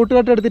എല്ലാം ഷോർട്ട്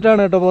കട്ട്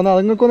എടുത്തിട്ടാണ് കേട്ടോ പോകുന്നത്.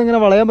 അതുങ്ങൾക്കൊന്നും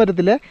ഇങ്ങനെ വളയാൻ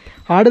പറ്റത്തില്ല.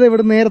 ആട്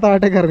ഇവിടെ നേരെ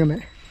താഴത്തേക്ക്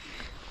ഇറങ്ങുന്നത്.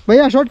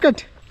 ഭയ്യ ഷോർട്ട്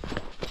കട്ട്.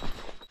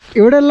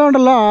 ഇവിടെ എല്ലാം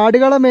ഉണ്ടല്ലോ,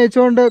 ആടുകളെ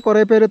മേയിച്ചുകൊണ്ട്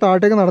കുറേ പേര്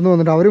താഴത്തേക്ക് നടന്നു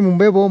പോകുന്നുണ്ട്. അവർ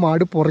മുമ്പേ പോകും,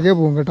 ആട് പുറകെ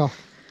പോകും കേട്ടോ.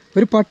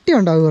 ഒരു പട്ടി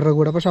ഉണ്ടാവും ഇവരുടെ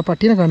കൂടെ, പക്ഷെ ആ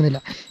പട്ടീനെ കാണുന്നില്ല.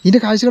 ഇതിൻ്റെ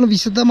കാഴ്ചകൾ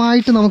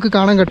വിശദമായിട്ട് നമുക്ക്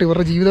കാണാൻ കേട്ടോ,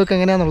 ഇവരുടെ ജീവിതമൊക്കെ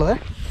എങ്ങനെയാണെന്നുള്ളത്.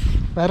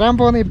 വരാൻ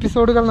പോകുന്ന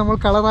എപ്പിസോഡുകൾ നമ്മൾ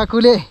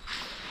കളറാക്കൂലേ.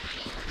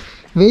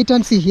 Wait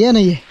and C.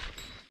 ഏനയ്യേ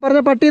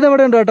പറഞ്ഞ പട്ടി ഇത്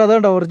എവിടെ ഉണ്ട് കേട്ടോ.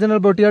 അതുകൊണ്ടോ ഒറിജിനൽ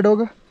ബൊട്ടിയ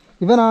ഡോഗ്.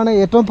 ഇവനാണ്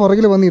ഏറ്റവും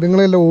പുറകിൽ വന്ന്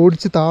ഇതുങ്ങളെല്ലാം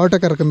ഓടിച്ച്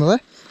താഴോട്ടൊക്കെ ഇറക്കുന്നത്,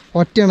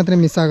 ഒറ്റ എണ്ണത്തിന്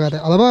മിസ്സാകാതെ.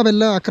 അഥവാ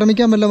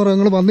ആക്രമിക്കാൻ വല്ല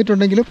മൃഗങ്ങൾ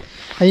വന്നിട്ടുണ്ടെങ്കിലും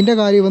അതിൻ്റെ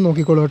കാര്യം ഇവൻ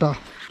നോക്കിക്കോളൂ കേട്ടോ.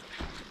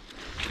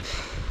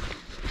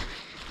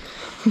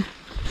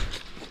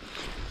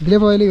 ഇതിലെ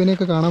പോയാലും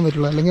ഇവനെയൊക്കെ കാണാൻ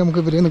പറ്റുള്ളൂ, അല്ലെങ്കിൽ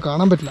നമുക്ക് ഇവരെയൊന്നും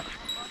കാണാൻ പറ്റില്ല.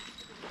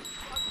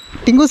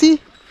 ടിങ്കൂസി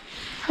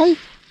ഹായ്.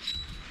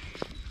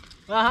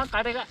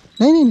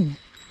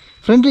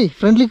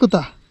 फ्रेंडली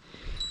कुत्ता.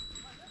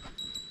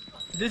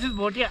 This is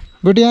बोटिया.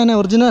 बोटिया है ना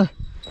ओरिजिनल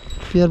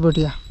प्योर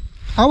बोटिया.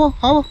 आओ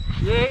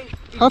ये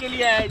इनके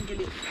लिए है, इनके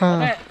लिए. हाँ,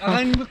 अगर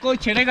इनको कोई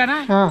छेड़ेगा ना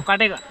हाँ. तो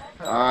काटेगा.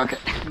 ഓക്കെ.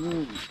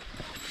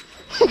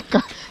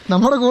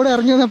 നമ്മുടെ കൂടെ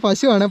ഇറങ്ങി വന്ന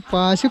പശുവാണ്.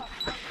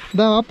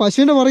 ഇതാ ആ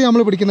പശുവിൻ്റെ പുറകെ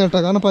നമ്മൾ പിടിക്കുന്നത് കേട്ടോ.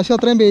 കാരണം പശു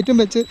അത്രയും വെയിറ്റും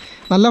വെച്ച്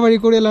നല്ല വഴി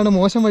കൂടി അല്ലാണ്ട്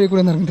മോശം വഴി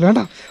കൂടി ഒന്നും ഇറങ്ങത്തില്ല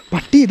കേട്ടോ.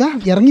 പട്ടി ഇതാ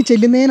ഇറങ്ങി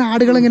ചെല്ലുന്നതിന്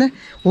ആടുകളിങ്ങനെ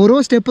ഓരോ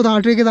സ്റ്റെപ്പ്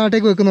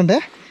താഴത്തേക്ക് വെക്കുന്നുണ്ട്.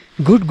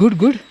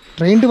 Good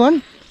trained one.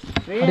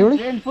 അടിപൊളി.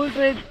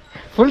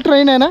 फुल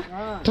ट्रेन है ना.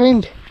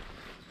 ट्रेंड.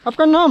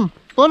 आपका नाम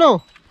बोलो.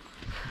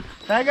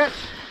 टाइगर.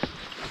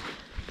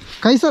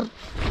 കൈസർ.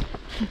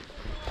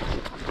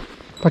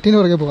 പട്ടീനെ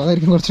പുറകെ പോകും,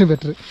 അതായിരിക്കും കുറച്ചും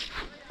ബെറ്റർ.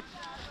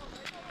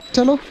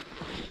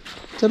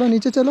 ചലോ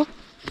നീച്ച ചലോ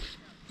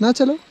നാ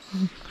ചലോ.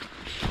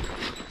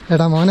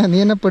 എടാ മോനെ നീ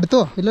എന്നെ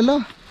പെടുത്തോ? ഇല്ലല്ലോ.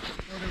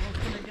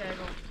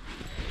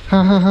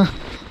 हाँ.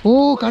 ഓ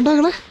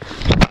കണ്ടാകളെ.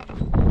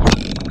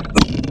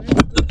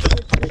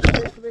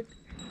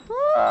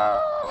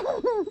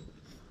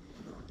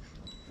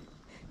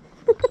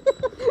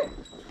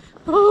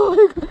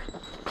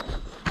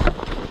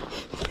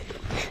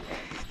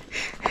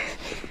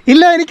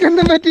 ഇല്ല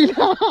എനിക്കൊന്നും പറ്റിയില്ല,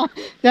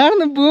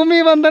 ഞാനൊന്ന് ഭൂമി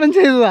ബന്ധനം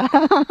ചെയ്തതാ.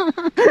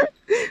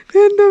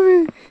 എന്താ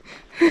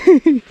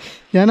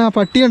ഞാൻ ആ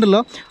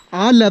പട്ടിയുണ്ടല്ലോ,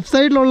 ആ ലെഫ്റ്റ്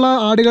സൈഡിലുള്ള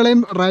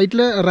ആടുകളെയും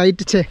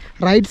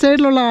റൈറ്റ്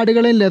സൈഡിലുള്ള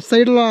ആടുകളെയും ലെഫ്റ്റ്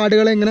സൈഡിലുള്ള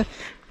ആടുകളെയും ഇങ്ങനെ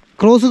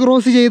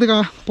ക്രോസ് ചെയ്ത്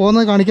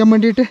പോകുന്നത് കാണിക്കാൻ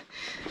വേണ്ടിയിട്ട്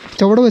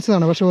ചുവട്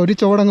വെച്ചതാണ്. പക്ഷെ ഒരു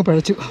ചുവട് അങ്ങ്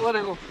പഴച്ചു.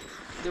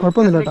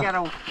 കുഴപ്പമൊന്നുമില്ല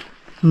കേട്ടോ.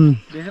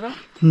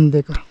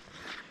 ഇതേക്കാം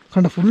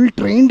കണ്ട, ഫുൾ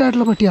ട്രെയിൻഡ്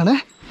ആയിട്ടുള്ള പട്ടിയാണ്.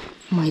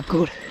 My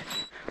God.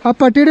 ആ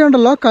പട്ടിയുടെ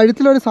ഉണ്ടല്ലോ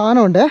കഴുത്തിലൊരു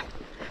സാധനമുണ്ട്.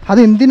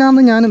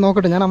 അതെന്തിനാണെന്ന് ഞാൻ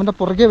നോക്കട്ടെ. ഞാൻ അവൻ്റെ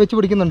പുറകെ വെച്ച്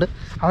പിടിക്കുന്നുണ്ട്,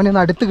 അവനൊന്ന്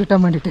അടുത്ത് കിട്ടാൻ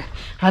വേണ്ടിയിട്ട്.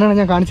 അതിനാണ്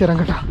ഞാൻ കാണിച്ചു തരാം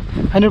കേട്ടോ.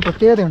 അതിനൊരു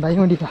പ്രത്യേകതയുണ്ട്,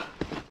 അതിന് വേണ്ടിയിട്ടാണ്.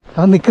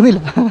 അവൻ നിൽക്കുന്നില്ല,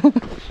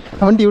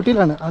 അവൻ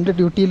ഡ്യൂട്ടിയിലാണ്. അവൻ്റെ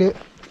ഡ്യൂട്ടിയിൽ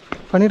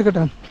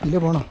പണിയെടുക്കട്ടെ. ഇല്ലേ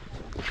പോണോ?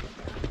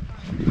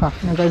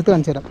 ഞാൻ കഴുത്ത്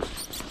കാണിച്ചു തരാം.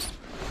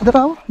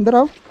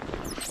 എന്തറാവും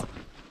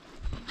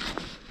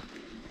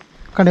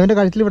കണ്ടു. ഇവൻ്റെ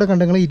കഴുത്തിൽ ഇവിടെ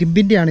കണ്ടു നിങ്ങൾ,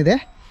 ഇരുമ്പിൻ്റെയാണിത്.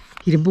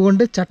 ഇരുമ്പ്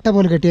കൊണ്ട് ചട്ട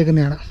പോലെ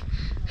കെട്ടിയേക്കുന്നതാണ്.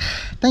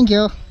 Thank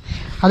you.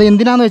 അത്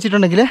എന്തിനാണെന്ന്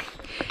വെച്ചിട്ടുണ്ടെങ്കിൽ,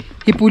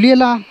 ഈ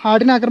പുലിയെല്ലാം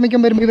ആടിനെ ആക്രമിക്കാൻ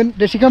വരുമ്പോൾ ഇവൻ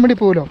രക്ഷിക്കാൻ വേണ്ടി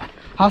പോകുമല്ലോ.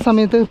 ആ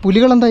സമയത്ത്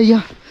പുലികളെന്താ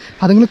ചെയ്യുക,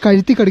 അതുങ്ങൾ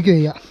കഴുത്തി കടിക്കുക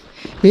ചെയ്യുക.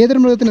 ഏതൊരു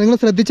മൃഗത്തിന് നിങ്ങൾ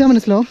ശ്രദ്ധിച്ചാൽ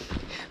മനസ്സിലാവും.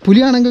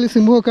 പുലിയാണെങ്കിൽ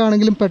സിംഹമൊക്കെ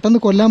ആണെങ്കിലും പെട്ടെന്ന്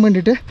കൊല്ലാൻ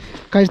വേണ്ടിയിട്ട്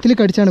കഴുത്തിൽ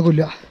കടിച്ചാണ്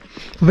കൊല്ലുക.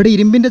 ഇവിടെ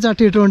ഇരുമ്പിൻ്റെ ചട്ട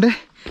ഇട്ടുകൊണ്ട്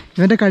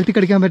ഇവൻ്റെ കഴുത്തി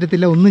കടിക്കാൻ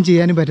പറ്റത്തില്ല, ഒന്നും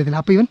ചെയ്യാനും പറ്റത്തില്ല.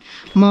 അപ്പോൾ ഇവൻ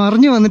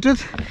മറിഞ്ഞ് വന്നിട്ട്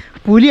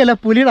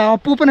പുലിയുടെ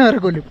അപ്പൂപ്പനെ വരെ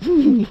കൊല്ലും.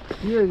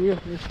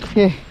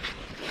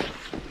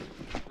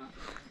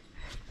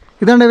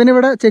 ഇതാണ്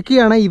ഇവനിവിടെ ചെക്ക്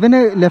ചെയ്യുകയാണ്. ഇവന്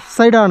ലെഫ്റ്റ്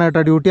സൈഡാണ്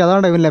കേട്ടോ ഡ്യൂട്ടി,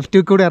 അതാണ് ഇവൻ ലെഫ്റ്റ്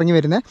കൂടെ ഇറങ്ങി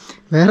വരുന്നത്.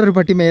 വേറൊരു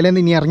പട്ടി മേലെ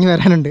നിന്ന് ഇനി ഇറങ്ങി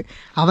വരാനുണ്ട്,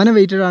 അവനെ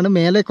വെയിറ്റഡാണ്.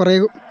 മേലെ കുറേ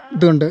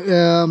ഇതുണ്ട്,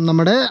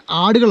 നമ്മുടെ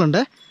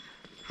ആടുകളുണ്ട്,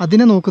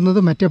 അതിനെ നോക്കുന്നത്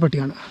മറ്റേ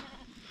പട്ടിയാണ്.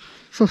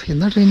 സോ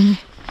എന്താ ട്രെയിനിങ്.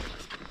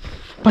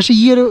 പക്ഷേ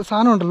ഈ ഒരു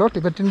സാധനം ഉണ്ടല്ലോ,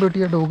 ടിബറ്റൻ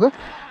ബോട്ടിയ ഡോഗ്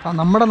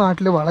നമ്മുടെ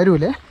നാട്ടിൽ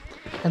വളരൂലേ.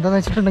 എന്താണെന്ന്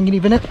വെച്ചിട്ടുണ്ടെങ്കിൽ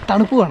ഇവന്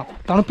തണുപ്പ് വേണം,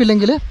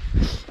 തണുപ്പില്ലെങ്കിൽ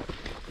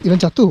ഇവൻ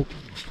ചത്തുപോകും.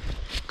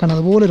 കാരണം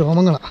അതുപോലെ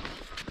രോമങ്ങളാണ്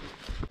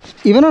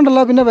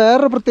ഇവനുണ്ടല്ലോ. പിന്നെ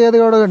വേറൊരു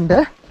പ്രത്യേകതയോടെ ഉണ്ട്,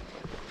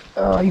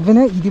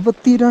 ഇവന്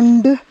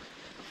 22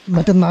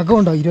 മറ്റേ നഖം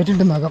ഉണ്ടോ,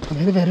 22 നഖം,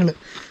 അതായത് വിരള്.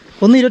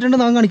 ഒന്ന് 22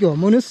 നഖം കാണിക്കുമോ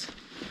മോനൂസ്?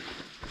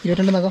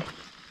 22 നഖം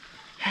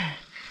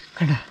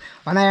കണ്ട.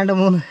 1 2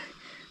 3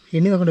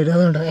 എണ്ണി നോക്കണ്ട, ഒരു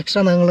അതുണ്ട്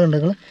എക്സ്ട്രാ നഖങ്ങളുണ്ട്.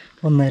 നിങ്ങൾ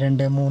 1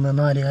 2 3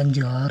 4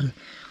 5 6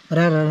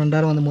 ഒരാറ് 2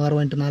 6 വന്ന് 6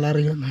 5 4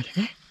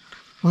 6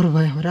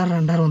 24 ഒരാറ്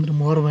 2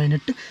 6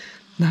 വന്നിട്ട്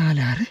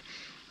 6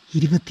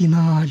 18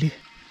 4 6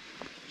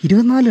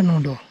 24 എണ്ണം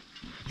ഉണ്ടോ?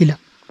 ഇല്ല,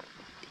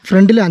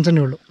 ഫ്രണ്ടിൽ 5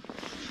 എണ്ണേ ഉള്ളൂ.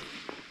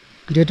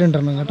 22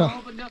 എണ്ണം കേട്ടോ.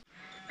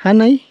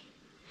 ഹാനായി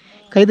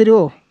കൈ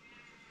തരുമോ?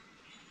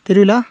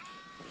 തരൂല?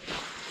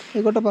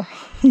 ആയിക്കോട്ടെപ്പാ.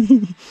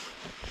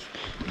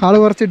 ആൾ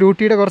കുറച്ച്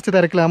ഡ്യൂട്ടിയുടെ കുറച്ച്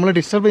തിരക്കില്ല, നമ്മൾ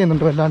ഡിസ്റ്റർബ്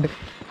ചെയ്യുന്നുണ്ട് വല്ലാണ്ട്,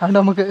 അതുകൊണ്ട്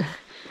നമുക്ക്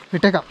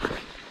വിട്ടേക്കാം.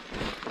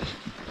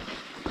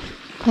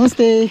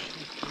 നമസ്തേ.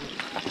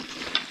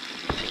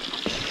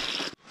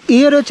 ഈ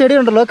ഒരു ചെടി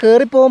ഉണ്ടല്ലോ,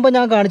 കയറിപ്പോകുമ്പോൾ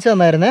ഞാൻ കാണിച്ചു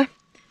തന്നായിരുന്നേ.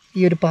 ഈ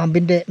ഒരു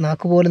പാമ്പിൻ്റെ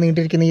നാക്ക് പോലെ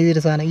നീണ്ടിരിക്കുന്ന ഈ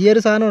ഒരു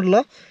സാധനം,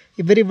 ഉണ്ടല്ലോ,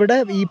 ഇവരിവിടെ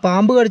ഈ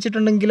പാമ്പ്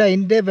കടിച്ചിട്ടുണ്ടെങ്കിൽ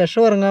അതിൻ്റെ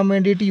വിഷം ഇറങ്ങാൻ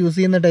വേണ്ടിയിട്ട് യൂസ്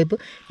ചെയ്യുന്ന ടൈപ്പ്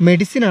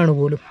മെഡിസിനാണ്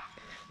പോലും.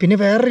 പിന്നെ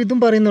വേറൊരു ഇതും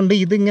പറയുന്നുണ്ട്,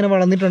 ഇതിങ്ങനെ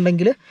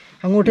വളർന്നിട്ടുണ്ടെങ്കിൽ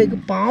അങ്ങോട്ടേക്ക്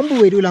പാമ്പ്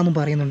വരില്ല എന്നും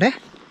പറയുന്നുണ്ടേ.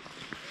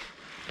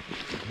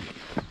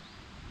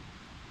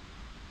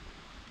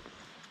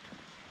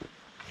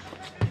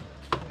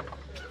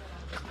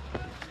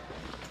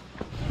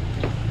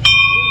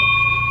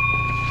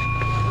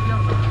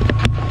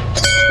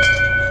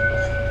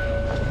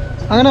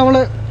 അങ്ങനെ നമ്മൾ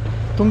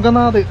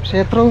തുങ്കനാഥ്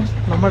ക്ഷേത്രവും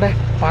നമ്മുടെ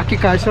ബാക്കി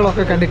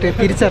കാഴ്ചകളൊക്കെ കണ്ടിട്ട്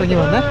തിരിച്ചിറങ്ങി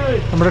വന്ന്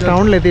നമ്മുടെ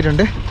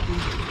ടൗണിലെത്തിയിട്ടുണ്ട്.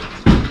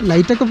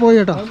 ലൈറ്റൊക്കെ പോയി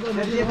കേട്ടോ,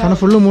 കാരണം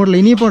ഫുള്ള് മൂടില്ല.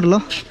 ഇനിയിപ്പോൾ ഉണ്ടല്ലോ,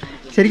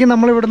 ശരിക്കും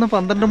നമ്മളിവിടുന്ന്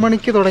 12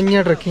 മണിക്ക് തുടങ്ങിയ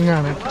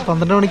ട്രെക്കിങ്ങാണ്.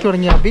 12 മണിക്ക്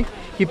തുടങ്ങിയ അബി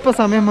ഇപ്പോൾ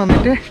സമയം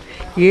വന്നിട്ട്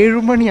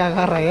 7 മണി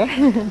ആകാറായേ.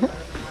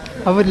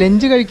 അപ്പോൾ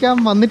ലഞ്ച്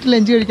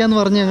കഴിക്കാമെന്ന്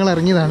പറഞ്ഞ് ഞങ്ങൾ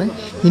ഇറങ്ങിയതാണ്.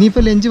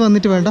 ഇനിയിപ്പോൾ ലഞ്ച്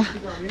വന്നിട്ട് വേണ്ട,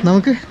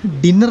 നമുക്ക്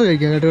ഡിന്നർ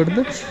കഴിക്കാം കേട്ടോ.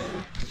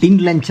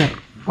 ഇവിടുന്ന് ലഞ്ചർ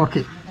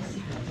ഓക്കെ.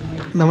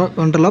 നമ്മൾ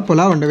ഉണ്ടല്ലോ,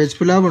 പുലാവുണ്ട്, വെജ്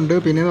പുലാവുണ്ട്,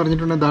 പിന്നെ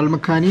പറഞ്ഞിട്ടുണ്ട് ദാൽ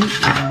മഖാനി,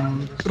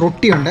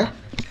 റൊട്ടിയുണ്ട്.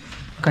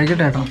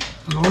 കഴിക്കട്ടെ കേട്ടോ,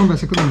 നല്ലോണം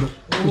വിശക്കുന്നുണ്ട്.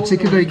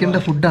 ഉച്ചയ്ക്ക് കഴിക്കേണ്ട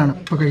ഫുഡാണ്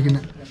ഇപ്പോൾ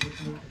കഴിക്കുന്നത്.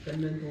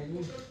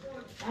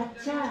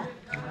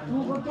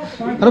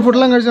 അത്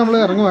ഫുഡെല്ലാം കഴിച്ച് നമ്മൾ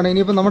ഇറങ്ങുവാണ്.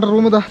 ഇനിയിപ്പോൾ നമ്മുടെ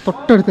റൂം ഇതാ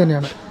തൊട്ടടുത്ത്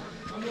തന്നെയാണ്.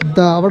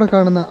 ഇതാ അവിടെ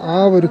കാണുന്ന ആ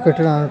ഒരു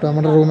കെട്ടിടമാണ് കേട്ടോ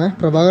നമ്മുടെ റൂമേ.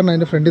 പ്രഭാകരൻ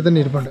അതിൻ്റെ ഫ്രണ്ടിൽ തന്നെ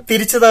ഇരിപ്പുണ്ട്.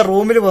 തിരിച്ചതാ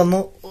റൂമിൽ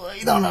വന്നു.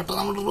 ഇതാണ് കേട്ടോ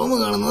നമ്മുടെ റൂം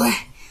കാണുന്നത്.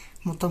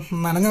 മൊത്തം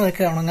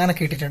നനഞ്ഞതൊക്കെ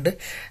ഉണങ്ങാനൊക്കെ ഇട്ടിട്ടുണ്ട്.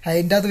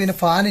 അതിൻ്റെ അകത്ത് പിന്നെ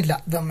ഫാനില്ല,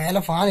 ഇത്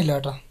മേലെ ഫാനില്ല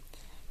കേട്ടോ,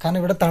 കാരണം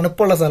ഇവിടെ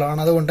തണുപ്പുള്ള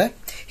സ്ഥലമാണ്. അതുകൊണ്ട്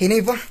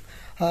ഇനിയിപ്പം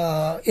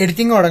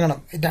എഡിറ്റിംഗ് തുടങ്ങണം.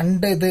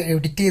 2 ഇത്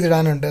എഡിറ്റ്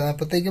ചെയ്തിടാനുണ്ട്.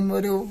 അപ്പോഴത്തേക്കും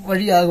ഒരു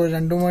വഴിയാകും.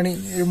 2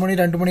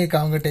 മണിയൊക്കെ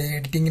ആകും കേട്ടോ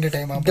എഡിറ്റിങ്ങിൻ്റെ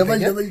ടൈം ആകുമ്പോൾ.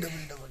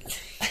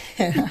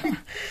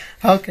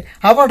 ഓക്കെ,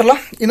 അപ്പോൾ ഉണ്ടല്ലോ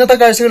ഇന്നത്തെ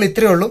കാഴ്ചകൾ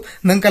ഇത്രയേ ഉള്ളൂ.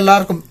 നിങ്ങൾക്ക്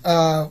എല്ലാവർക്കും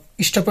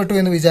ഇഷ്ടപ്പെട്ടു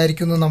എന്ന്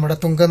വിചാരിക്കുന്നു. നമ്മുടെ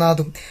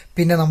തുങ്കനാഥും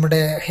പിന്നെ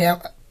നമ്മുടെ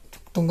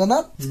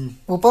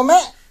ഉപമേ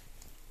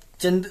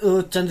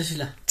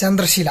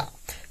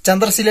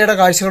ചന്ദ്രശിലയുടെ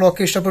കാഴ്ചകളും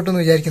ഒക്കെ ഇഷ്ടപ്പെട്ടു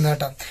എന്ന് വിചാരിക്കുന്നു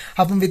കേട്ടോ.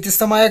 അപ്പം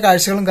വ്യത്യസ്തമായ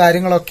കാഴ്ചകളും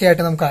കാര്യങ്ങളൊക്കെ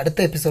ആയിട്ട് നമുക്ക് അടുത്ത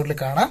എപ്പിസോഡിൽ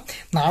കാണാം.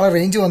 നാളെ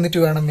റേഞ്ച് വന്നിട്ട്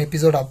വേണം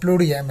എപ്പിസോഡ്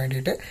അപ്ലോഡ് ചെയ്യാൻ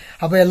വേണ്ടിയിട്ട്.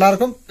 അപ്പോൾ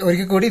എല്ലാവർക്കും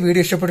ഒരിക്കൽ കൂടി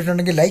വീഡിയോ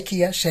ഇഷ്ടപ്പെട്ടിട്ടുണ്ടെങ്കിൽ ലൈക്ക്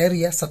ചെയ്യുക, ഷെയർ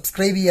ചെയ്യുക,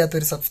 സബ്സ്ക്രൈബ്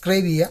ചെയ്യാത്തവർ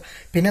സബ്സ്ക്രൈബ് ചെയ്യുക.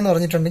 പിന്നെന്ന്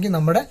പറഞ്ഞിട്ടുണ്ടെങ്കിൽ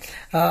നമ്മുടെ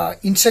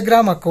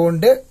ഇൻസ്റ്റഗ്രാം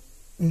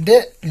അക്കൗണ്ടിന്റെ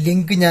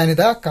ലിങ്ക്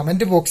ഞാനിതാ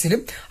കമന്റ്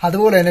ബോക്സിലും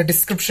അതുപോലെ തന്നെ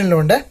ഡിസ്ക്രിപ്ഷനിലും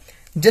ഉണ്ട്.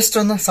 ജസ്റ്റ്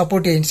ഒന്ന്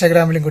സപ്പോർട്ട് ചെയ്യുക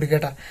ഇൻസ്റ്റാഗ്രാമിലും കൂടി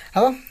കേട്ടോ.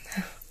 അപ്പം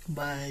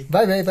bye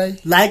bye bye bye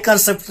like और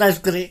सब्सक्राइब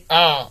करें.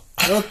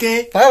 Okay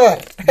bye bye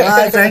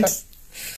bye friends.